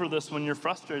gloss over this when you're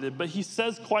frustrated. But he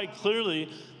says quite clearly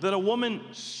that a woman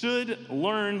should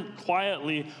learn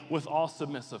quietly with all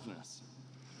submissiveness.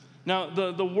 Now,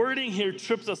 the wording here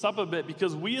trips us up a bit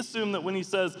because we assume that when he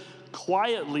says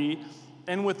quietly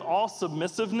and with all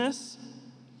submissiveness,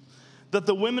 that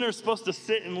the women are supposed to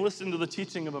sit and listen to the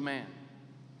teaching of a man.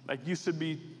 Like, you should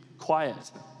be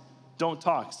quiet, don't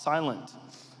talk, silent.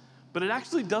 But it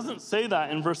actually doesn't say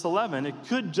that in verse 11. It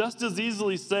could just as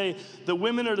easily say that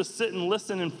women are to sit and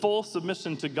listen in full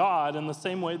submission to God in the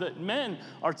same way that men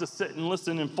are to sit and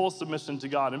listen in full submission to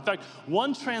God. In fact,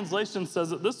 one translation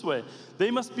says it this way: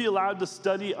 they must be allowed to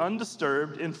study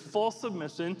undisturbed in full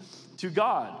submission to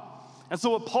God. And so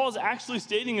what Paul is actually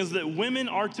stating is that women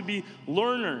are to be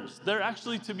learners. They're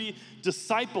actually to be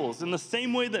disciples in the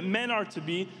same way that men are to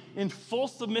be in full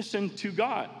submission to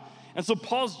God. And so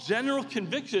Paul's general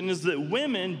conviction is that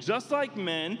women, just like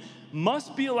men,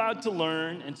 must be allowed to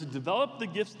learn and to develop the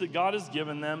gifts that God has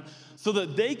given them so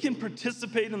that they can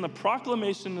participate in the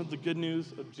proclamation of the good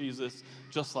news of Jesus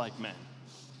just like men.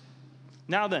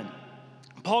 Now then,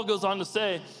 Paul goes on to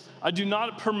say, I do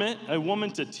not permit a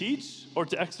woman to teach or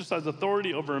to exercise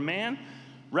authority over a man.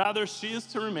 Rather, she is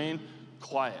to remain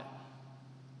quiet.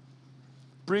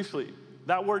 Briefly,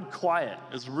 that word quiet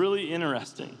is really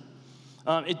interesting.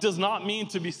 It does not mean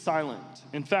to be silent.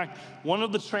 In fact, one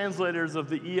of the translators of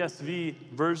the ESV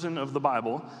version of the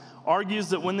Bible argues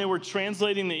that when they were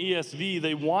translating the ESV,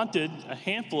 a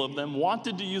handful of them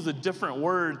wanted to use a different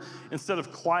word instead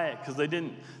of quiet because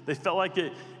they felt like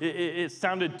it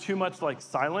sounded too much like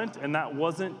silent, and that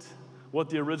wasn't what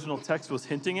the original text was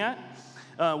hinting at.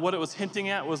 What it was hinting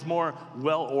at was more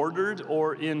well-ordered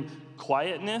or in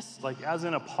quietness, like as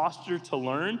in a posture to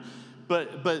learn.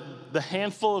 But the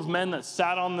handful of men that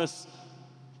sat on this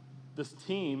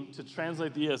team to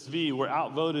translate the ESV were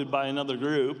outvoted by another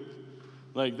group.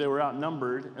 Like they were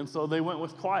outnumbered, and so they went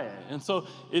with quiet. And so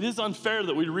it is unfair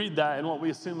that we read that and what we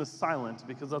assume is silent,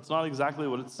 because that's not exactly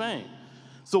what it's saying.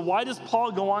 So why does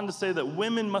Paul go on to say that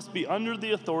women must be under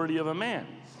the authority of a man?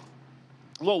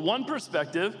 Well, one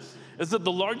perspective is that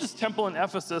the largest temple in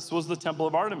Ephesus was the temple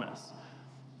of Artemis.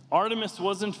 Artemis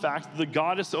was, in fact, the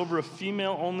goddess over a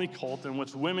female-only cult in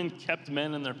which women kept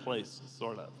men in their place,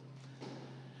 sort of.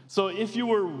 So if you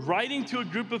were writing to a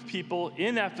group of people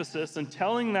in Ephesus and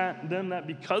telling them that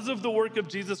because of the work of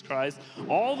Jesus Christ,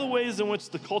 all the ways in which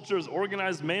the culture has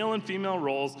organized male and female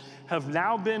roles have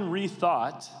now been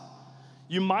rethought,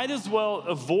 you might as well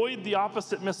avoid the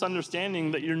opposite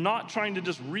misunderstanding that you're not trying to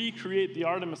just recreate the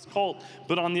Artemis cult,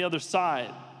 but on the other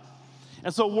side.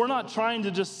 And so we're not trying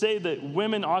to just say that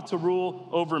women ought to rule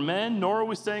over men, nor are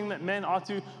we saying that men ought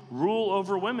to rule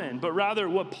over women. But rather,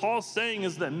 what Paul's saying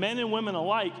is that men and women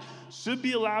alike should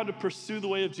be allowed to pursue the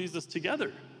way of Jesus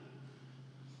together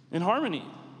in harmony.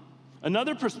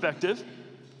 Another perspective,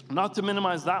 not to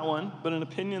minimize that one, but an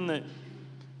opinion that,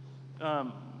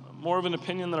 more of an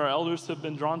opinion that our elders have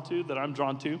been drawn to, that I'm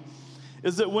drawn to,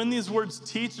 is that when these words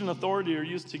teach and authority are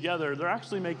used together, they're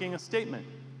actually making a statement.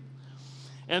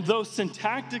 And though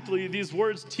syntactically these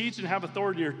words teach and have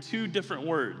authority are two different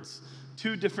words,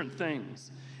 two different things,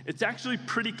 it's actually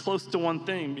pretty close to one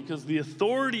thing, because the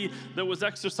authority that was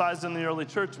exercised in the early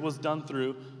church was done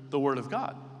through the Word of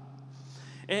God.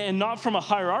 And not from a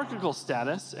hierarchical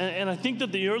status. And I think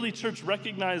that the early church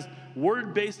recognized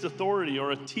word-based authority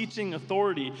or a teaching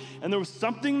authority. And there was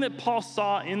something that Paul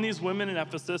saw in these women in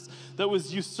Ephesus that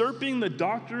was usurping the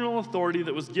doctrinal authority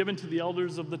that was given to the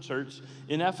elders of the church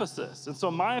in Ephesus. And so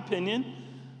my opinion,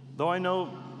 though I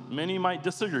know many might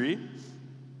disagree,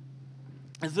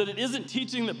 is that it isn't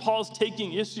teaching that Paul's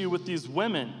taking issue with these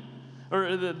women, or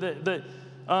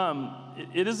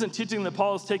it isn't teaching that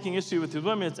Paul is taking issue with these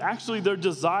women. It's actually their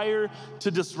desire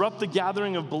to disrupt the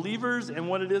gathering of believers and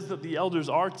what it is that the elders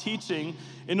are teaching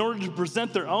in order to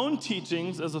present their own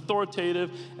teachings as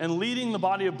authoritative and leading the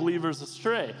body of believers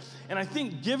astray. And I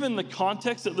think given the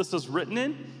context that this is written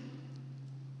in,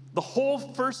 the whole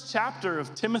first chapter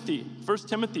of Timothy, 1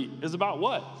 Timothy, is about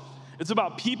what? It's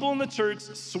about people in the church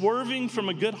swerving from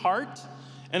a good heart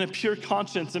and a pure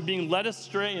conscience and being led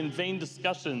astray in vain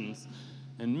discussions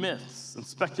and myths and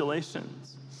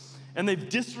speculations. And they've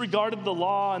disregarded the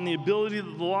law and the ability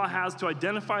that the law has to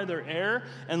identify their error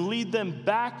and lead them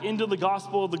back into the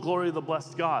gospel of the glory of the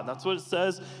blessed God. That's what it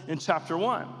says in chapter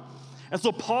 1. And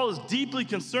so Paul is deeply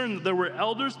concerned that there were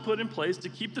elders put in place to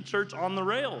keep the church on the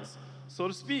rails, so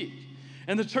to speak.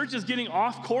 And the church is getting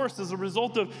off course as a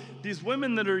result of these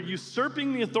women that are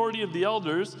usurping the authority of the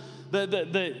elders that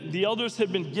the elders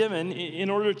had been given in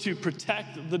order to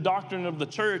protect the doctrine of the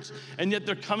church, and yet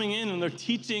they're coming in and they're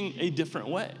teaching a different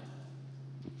way.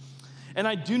 And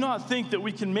I do not think that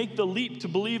we can make the leap to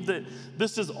believe that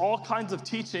this is all kinds of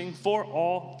teaching for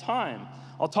all time.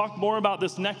 I'll talk more about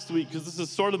this next week, because this is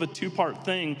sort of a two-part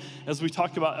thing as we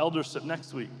talk about eldership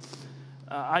next week.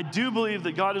 I do believe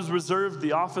that God has reserved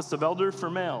the office of elder for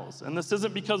males. And this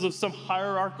isn't because of some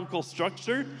hierarchical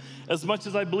structure, as much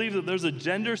as I believe that there's a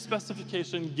gender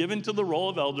specification given to the role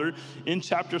of elder in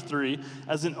chapter 3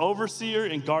 as an overseer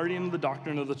and guardian of the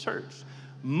doctrine of the church.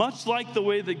 Much like the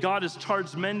way that God has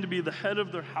charged men to be the head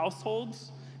of their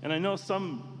households, and I know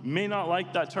some may not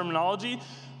like that terminology,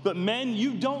 but men,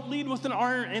 you don't lead with an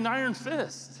iron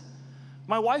fist.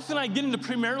 My wife and I get into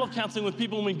premarital counseling with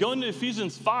people when we go into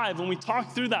Ephesians 5 and we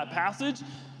talk through that passage.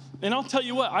 And I'll tell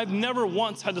you what, I've never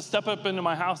once had to step up into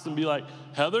my house and be like,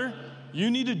 Heather,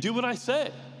 you need to do what I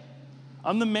say.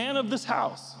 I'm the man of this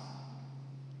house.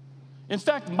 In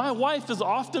fact, my wife is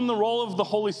often the role of the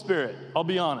Holy Spirit, I'll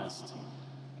be honest.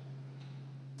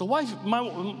 The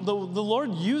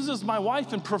Lord uses my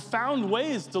wife in profound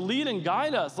ways to lead and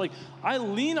guide us. Like, I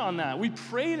lean on that. We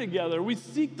pray together. We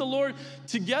seek the Lord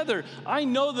together. I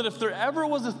know that if there ever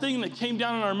was a thing that came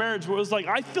down in our marriage where it was like,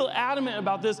 I feel adamant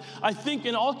about this, I think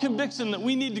in all conviction that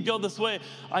we need to go this way,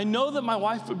 I know that my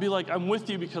wife would be like, I'm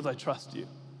with you because I trust you.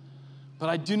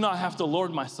 But I do not have to lord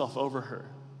myself over her.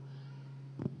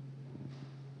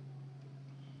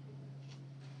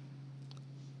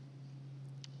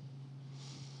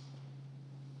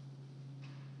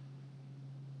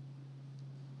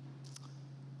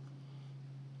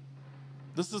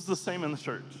 This is the same in the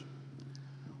church.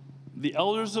 The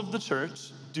elders of the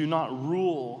church do not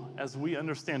rule as we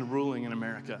understand ruling in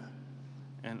America.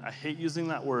 And I hate using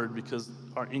that word because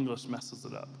our English messes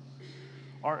it up.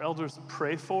 Our elders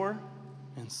pray for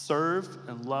and serve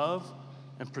and love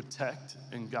and protect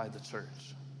and guide the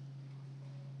church.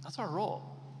 That's our role.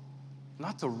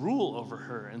 Not to rule over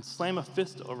her and slam a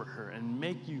fist over her and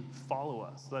make you follow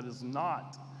us. That is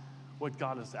not what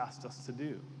God has asked us to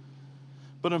do.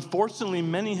 But unfortunately,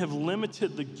 many have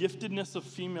limited the giftedness of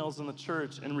females in the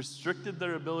church and restricted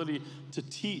their ability to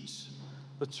teach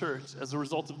the church as a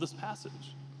result of this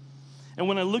passage. And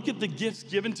when I look at the gifts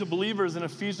given to believers in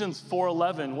Ephesians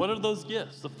 4:11, what are those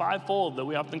gifts? The fivefold that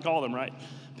we often call them, right?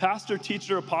 Pastor,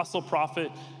 teacher, apostle,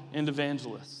 prophet, and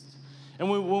evangelist. And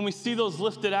when we see those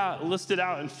listed out in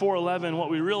 4:11,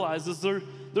 what we realize is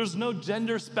there's no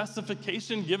gender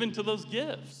specification given to those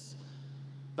gifts.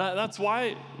 That's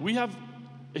why we have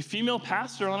a female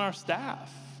pastor on our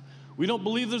staff. We don't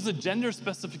believe there's a gender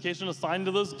specification assigned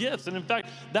to those gifts. And in fact,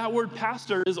 that word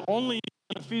pastor is only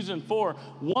in Ephesians 4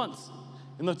 once.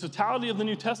 In the totality of the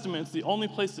New Testament, it's the only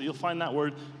place that you'll find that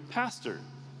word pastor.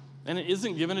 And it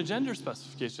isn't given a gender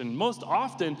specification. Most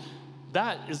often,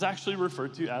 that is actually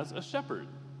referred to as a shepherd.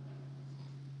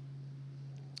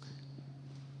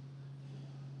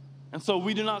 And so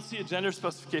we do not see a gender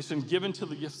specification given to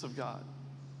the gifts of God.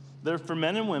 They're for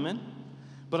men and women,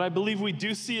 but I believe we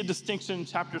do see a distinction in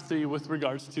chapter 3 with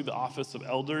regards to the office of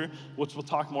elder, which we'll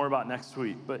talk more about next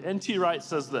week. But N.T. Wright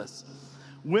says this: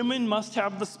 women must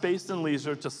have the space and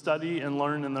leisure to study and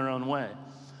learn in their own way,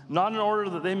 not in order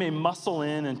that they may muscle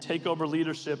in and take over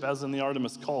leadership as in the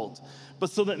Artemis cult, but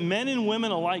so that men and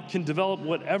women alike can develop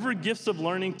whatever gifts of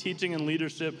learning, teaching, and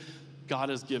leadership God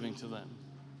is giving to them.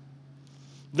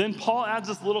 Then Paul adds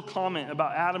this little comment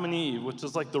about Adam and Eve, which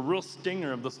is like the real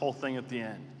stinger of this whole thing at the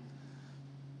end.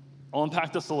 I'll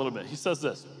unpack this a little bit. He says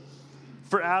this: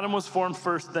 for Adam was formed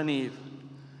first, then Eve.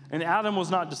 And Adam was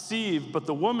not deceived, but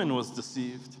the woman was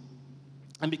deceived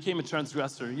and became a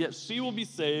transgressor. Yet she will be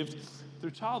saved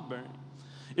through childbearing,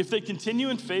 if they continue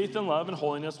in faith and love and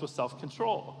holiness with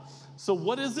self-control. So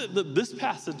what is it that this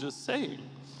passage is saying?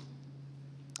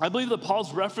 I believe that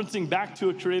Paul's referencing back to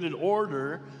a created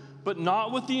order, but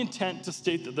not with the intent to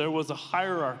state that there was a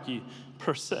hierarchy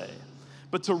per se,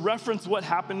 but to reference what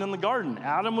happened in the garden.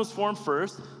 Adam was formed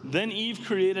first, then Eve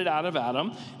created out of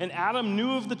Adam, and Adam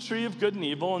knew of the tree of good and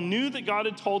evil and knew that God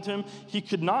had told him he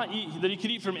could not eat, that he could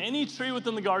eat from any tree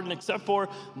within the garden except for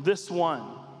this one.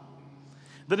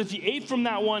 That if he ate from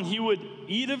that one, he would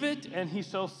eat of it and he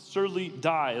shall surely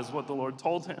die, is what the Lord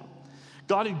told him.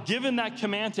 God had given that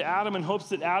command to Adam in hopes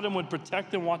that Adam would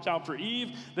protect and watch out for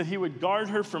Eve, that he would guard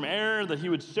her from error, that he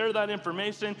would share that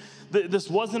information. This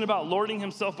wasn't about lording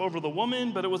himself over the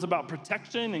woman, but it was about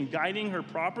protection and guiding her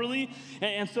properly.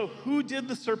 And so who did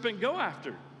the serpent go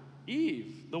after?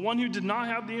 Eve, the one who did not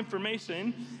have the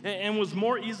information and was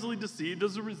more easily deceived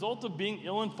as a result of being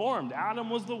ill-informed. Adam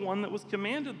was the one that was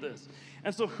commanded this.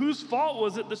 And so whose fault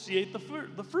was it that she ate the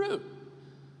fruit?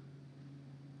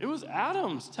 It was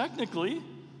Adam's, technically.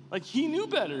 Like, he knew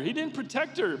better. He didn't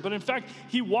protect her. But in fact,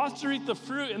 he watched her eat the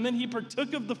fruit, and then he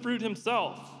partook of the fruit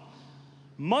himself.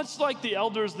 Much like the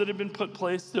elders that had been put in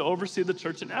place to oversee the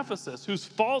church in Ephesus, whose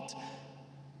fault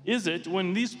is it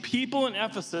when these people in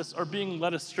Ephesus are being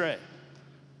led astray?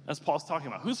 As Paul's talking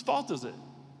about. Whose fault is it?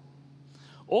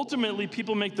 Ultimately,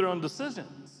 people make their own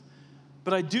decisions.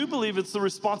 But I do believe it's the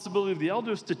responsibility of the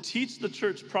elders to teach the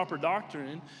church proper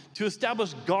doctrine, to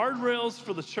establish guardrails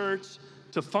for the church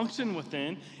to function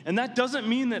within. And that doesn't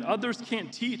mean that others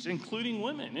can't teach, including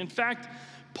women. In fact,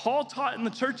 Paul taught in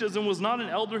the churches and was not an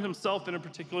elder himself in a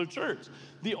particular church.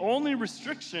 The only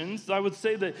restrictions, I would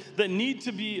say, that need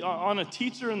to be on a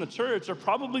teacher in the church are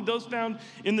probably those found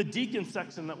in the deacon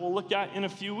section that we'll look at in a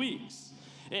few weeks.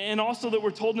 And also that we're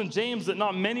told in James that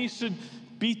not many should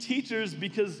be teachers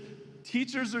because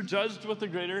teachers are judged with a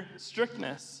greater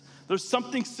strictness. There's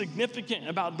something significant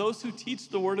about those who teach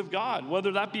the Word of God,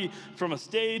 whether that be from a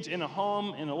stage, in a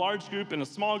home, in a large group, in a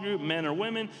small group, men or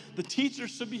women. The teachers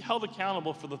should be held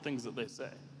accountable for the things that they say.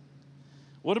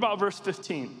 What about verse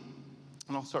 15?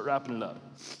 And I'll start wrapping it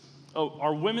up. Oh,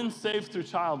 are women saved through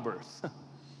childbirth?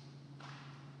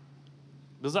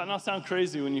 Does that not sound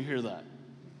crazy when you hear that?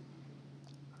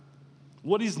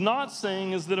 What he's not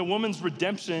saying is that a woman's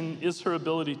redemption is her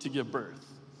ability to give birth.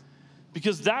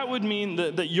 Because that would mean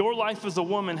that your life as a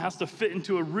woman has to fit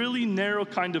into a really narrow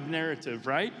kind of narrative,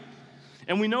 right?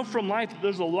 And we know from life that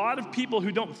there's a lot of people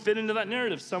who don't fit into that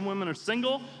narrative. Some women are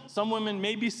single. Some women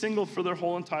may be single for their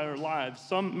whole entire lives.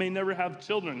 Some may never have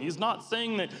children. He's not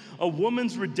saying that a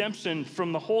woman's redemption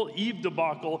from the whole Eve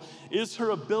debacle is her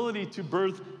ability to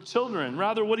birth children.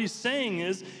 Rather, what he's saying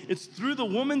is it's through the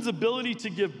woman's ability to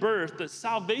give birth that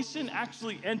salvation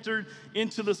actually entered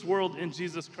into this world in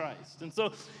Jesus Christ. And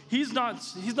so he's not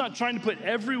trying to put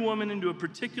every woman into a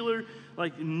particular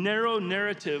narrow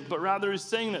narrative, but rather he's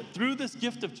saying that through this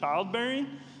gift of childbearing,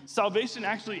 salvation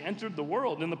actually entered the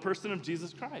world in the person of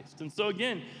Jesus Christ. And so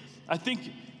again, I think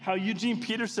how Eugene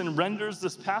Peterson renders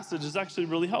this passage is actually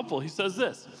really helpful. He says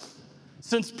this: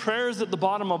 since prayer is at the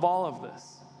bottom of all of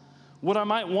this, what I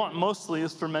might want mostly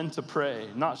is for men to pray,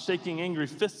 not shaking angry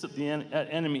fists at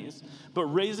enemies, but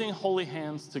raising holy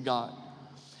hands to God.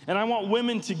 And I want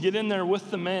women to get in there with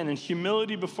the men in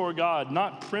humility before God,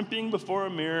 not primping before a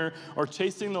mirror or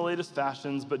chasing the latest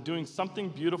fashions, but doing something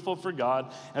beautiful for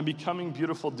God and becoming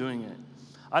beautiful doing it.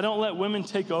 I don't let women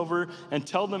take over and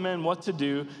tell the men what to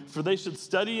do, for they should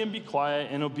study and be quiet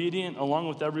and obedient along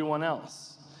with everyone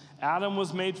else. Adam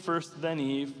was made first, then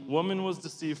Eve. Woman was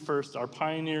deceived first, our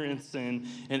pioneer in sin,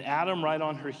 and Adam right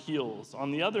on her heels.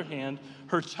 On the other hand,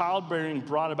 her childbearing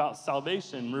brought about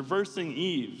salvation, reversing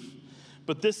Eve.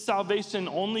 But this salvation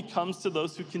only comes to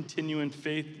those who continue in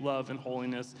faith, love, and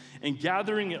holiness. And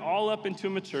gathering it all up into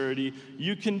maturity,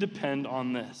 you can depend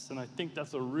on this. And I think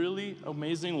that's a really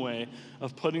amazing way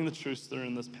of putting the truths that are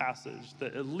in this passage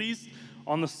that at least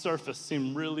on the surface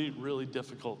seem really, really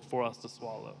difficult for us to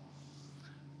swallow.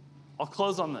 I'll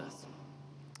close on this.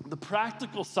 The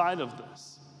practical side of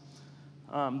this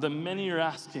that many are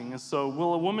asking is, so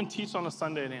will a woman teach on a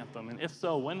Sunday at Anthem? And if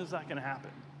so, when is that going to happen?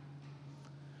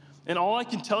 And all I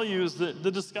can tell you is that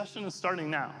the discussion is starting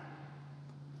now.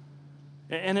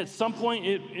 And at some point,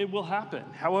 it will happen.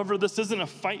 However, this isn't a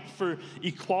fight for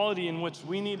equality in which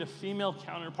we need a female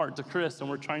counterpart to Chris and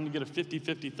we're trying to get a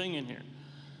 50-50 thing in here.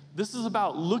 This is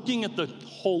about looking at the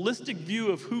holistic view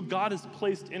of who God has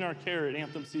placed in our care at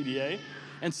Anthem CDA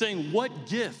and saying, what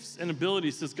gifts and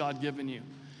abilities has God given you?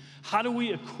 How do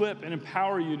we equip and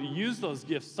empower you to use those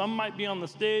gifts? Some might be on the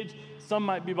stage, some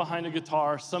might be behind a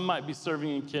guitar, some might be serving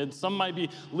in kids, some might be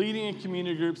leading in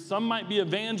community groups, some might be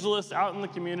evangelists out in the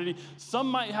community, some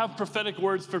might have prophetic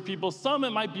words for people, some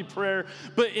it might be prayer,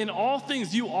 but in all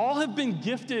things, you all have been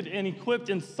gifted and equipped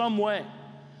in some way.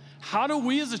 How do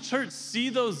we as a church see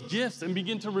those gifts and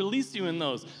begin to release you in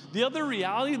those? The other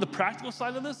reality, the practical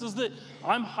side of this, is that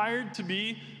I'm hired to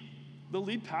be the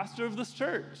lead pastor of this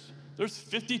church. There's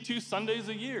 52 Sundays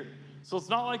a year. So it's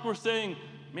not like we're saying,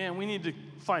 man, we need to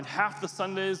find half the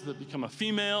Sundays that become a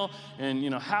female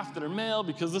and half that are male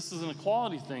because this is an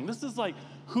equality thing. This is like,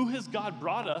 who has God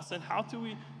brought us and how do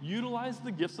we utilize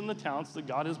the gifts and the talents that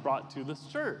God has brought to this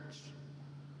church?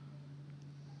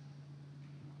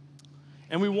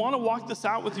 And we want to walk this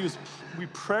out with you as we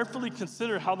prayerfully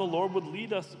consider how the Lord would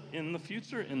lead us in the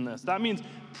future in this. That means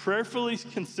prayerfully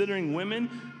considering women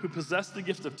who possess the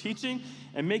gift of teaching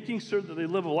and making sure that they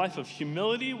live a life of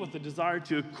humility with a desire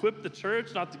to equip the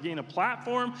church, not to gain a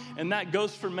platform, and that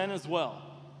goes for men as well.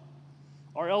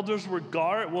 Our elders will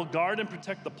guard and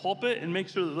protect the pulpit and make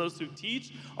sure that those who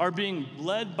teach are being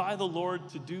led by the Lord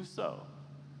to do so.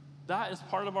 That is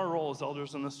part of our role as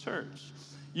elders in this church.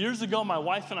 Years ago, my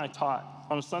wife and I taught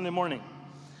on a Sunday morning.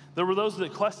 There were those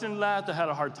that questioned that had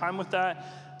a hard time with that.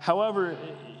 However,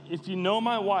 if you know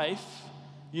my wife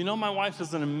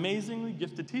is an amazingly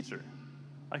gifted teacher.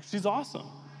 Like, she's awesome,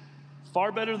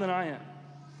 far better than I am.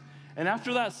 And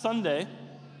after that Sunday,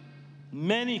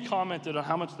 many commented on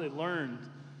how much they learned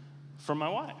from my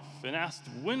wife and asked,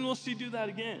 when will she do that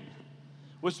again?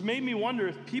 Which made me wonder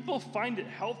if people find it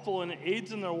helpful and it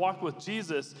aids in their walk with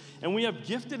Jesus, and we have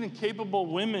gifted and capable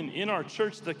women in our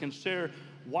church that can share,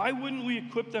 why wouldn't we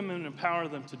equip them and empower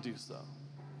them to do so?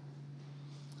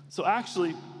 So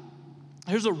actually,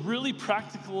 here's a really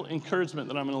practical encouragement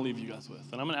that I'm going to leave you guys with.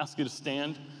 And I'm going to ask you to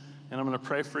stand, and I'm going to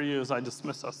pray for you as I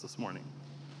dismiss us this morning.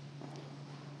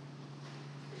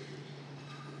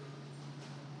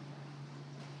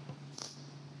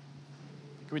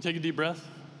 Can we take a deep breath?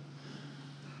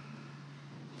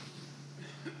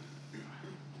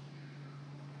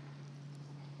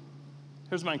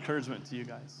 Here's my encouragement to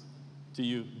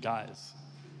you guys.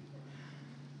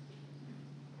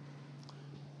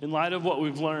 In light of what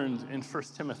we've learned in 1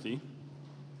 Timothy,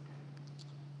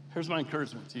 here's my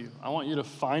encouragement to you. I want you to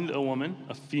find a woman,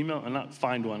 a female, and not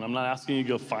find one. I'm not asking you to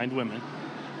go find women.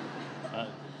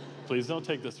 Please don't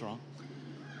take this wrong.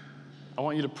 I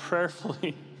want you to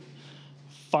prayerfully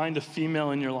find a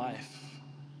female in your life,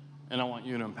 and I want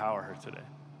you to empower her today.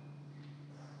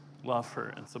 Love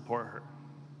her and support her.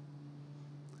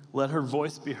 Let her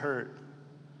voice be heard.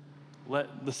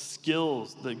 Let the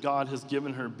skills that God has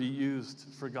given her be used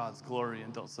for God's glory,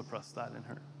 and don't suppress that in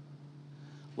her.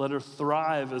 Let her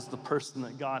thrive as the person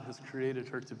that God has created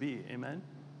her to be. Amen?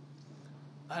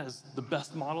 that is the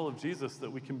best model of Jesus that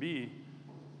we can be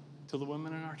to the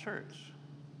women in our church.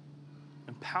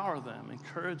 Empower them,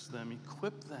 encourage them,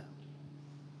 equip them.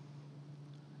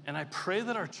 And I pray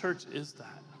that our church is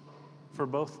that for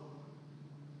both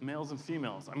males and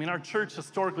females. I mean, our church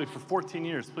historically for 14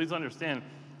 years, please understand,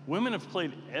 women have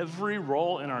played every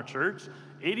role in our church.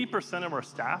 80% of our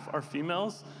staff are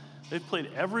females. They've played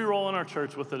every role in our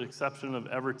church with the exception of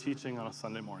ever teaching on a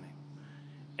Sunday morning.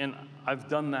 And I've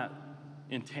done that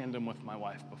in tandem with my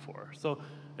wife before. So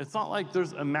it's not like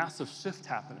there's a massive shift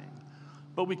happening,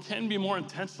 but we can be more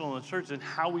intentional in the church in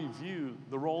how we view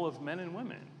the role of men and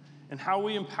women and how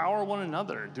we empower one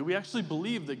another. Do we actually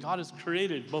believe that God has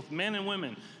created both men and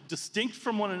women distinct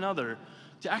from one another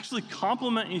to actually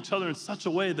complement each other in such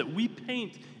a way that we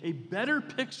paint a better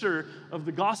picture of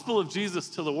the gospel of Jesus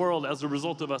to the world as a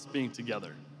result of us being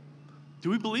together? Do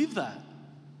we believe that?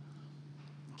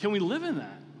 Can we live in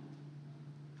that?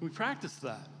 Can we practice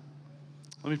that?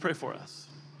 Let me pray for us.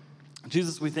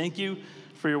 Jesus, we thank you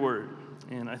for your word.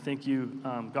 And I thank you,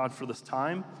 God, for this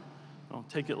time. I don't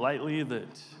take it lightly that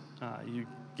you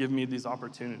give me these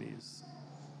opportunities.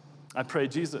 I pray,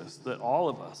 Jesus, that all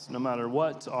of us, no matter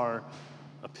what our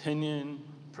opinion,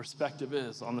 perspective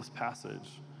is on this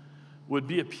passage, would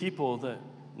be a people that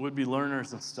would be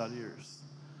learners and studiers,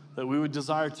 that we would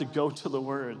desire to go to the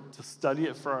word, to study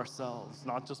it for ourselves,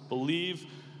 not just believe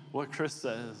what Chris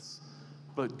says,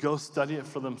 but go study it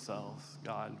for themselves.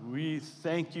 God, we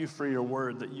thank you for your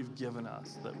word that you've given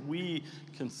us, that we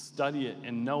can study it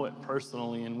and know it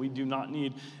personally, and we do not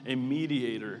need a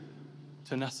mediator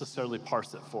to necessarily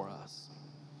parse it for us.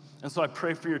 And so I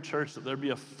pray for your church that there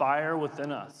be a fire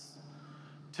within us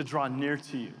to draw near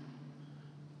to you,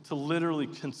 to literally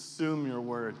consume your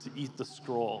word, to eat the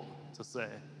scroll, to say.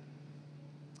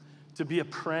 To be a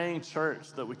praying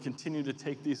church that would continue to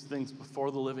take these things before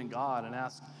the living God and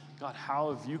ask, God,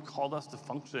 how have you called us to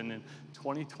function in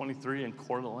 2023 in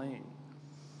Coeur d'Alene?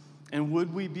 And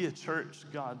would we be a church,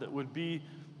 God, that would be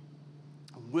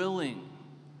willing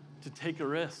to take a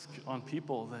risk on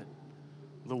people that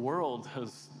the world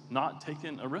has not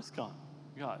taken a risk on,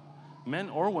 God, men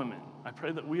or women? I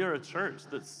pray that we are a church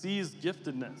that sees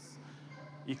giftedness,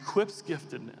 equips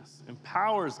giftedness,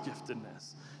 empowers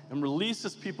giftedness, and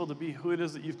releases people to be who it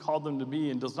is that you've called them to be,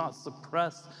 and does not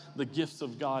suppress the gifts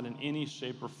of God in any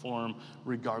shape or form,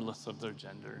 regardless of their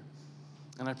gender.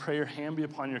 And I pray your hand be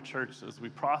upon your church as we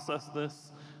process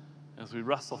this, as we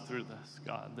wrestle through this,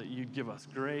 God, that you'd give us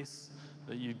grace,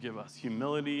 that you'd give us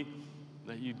humility,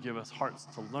 that you'd give us hearts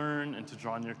to learn and to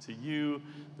draw near to you,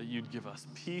 that you'd give us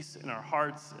peace in our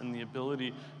hearts and the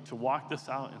ability to walk this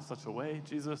out in such a way,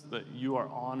 Jesus, that you are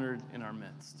honored in our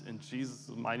midst. In Jesus'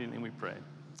 mighty name we pray.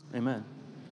 Amen.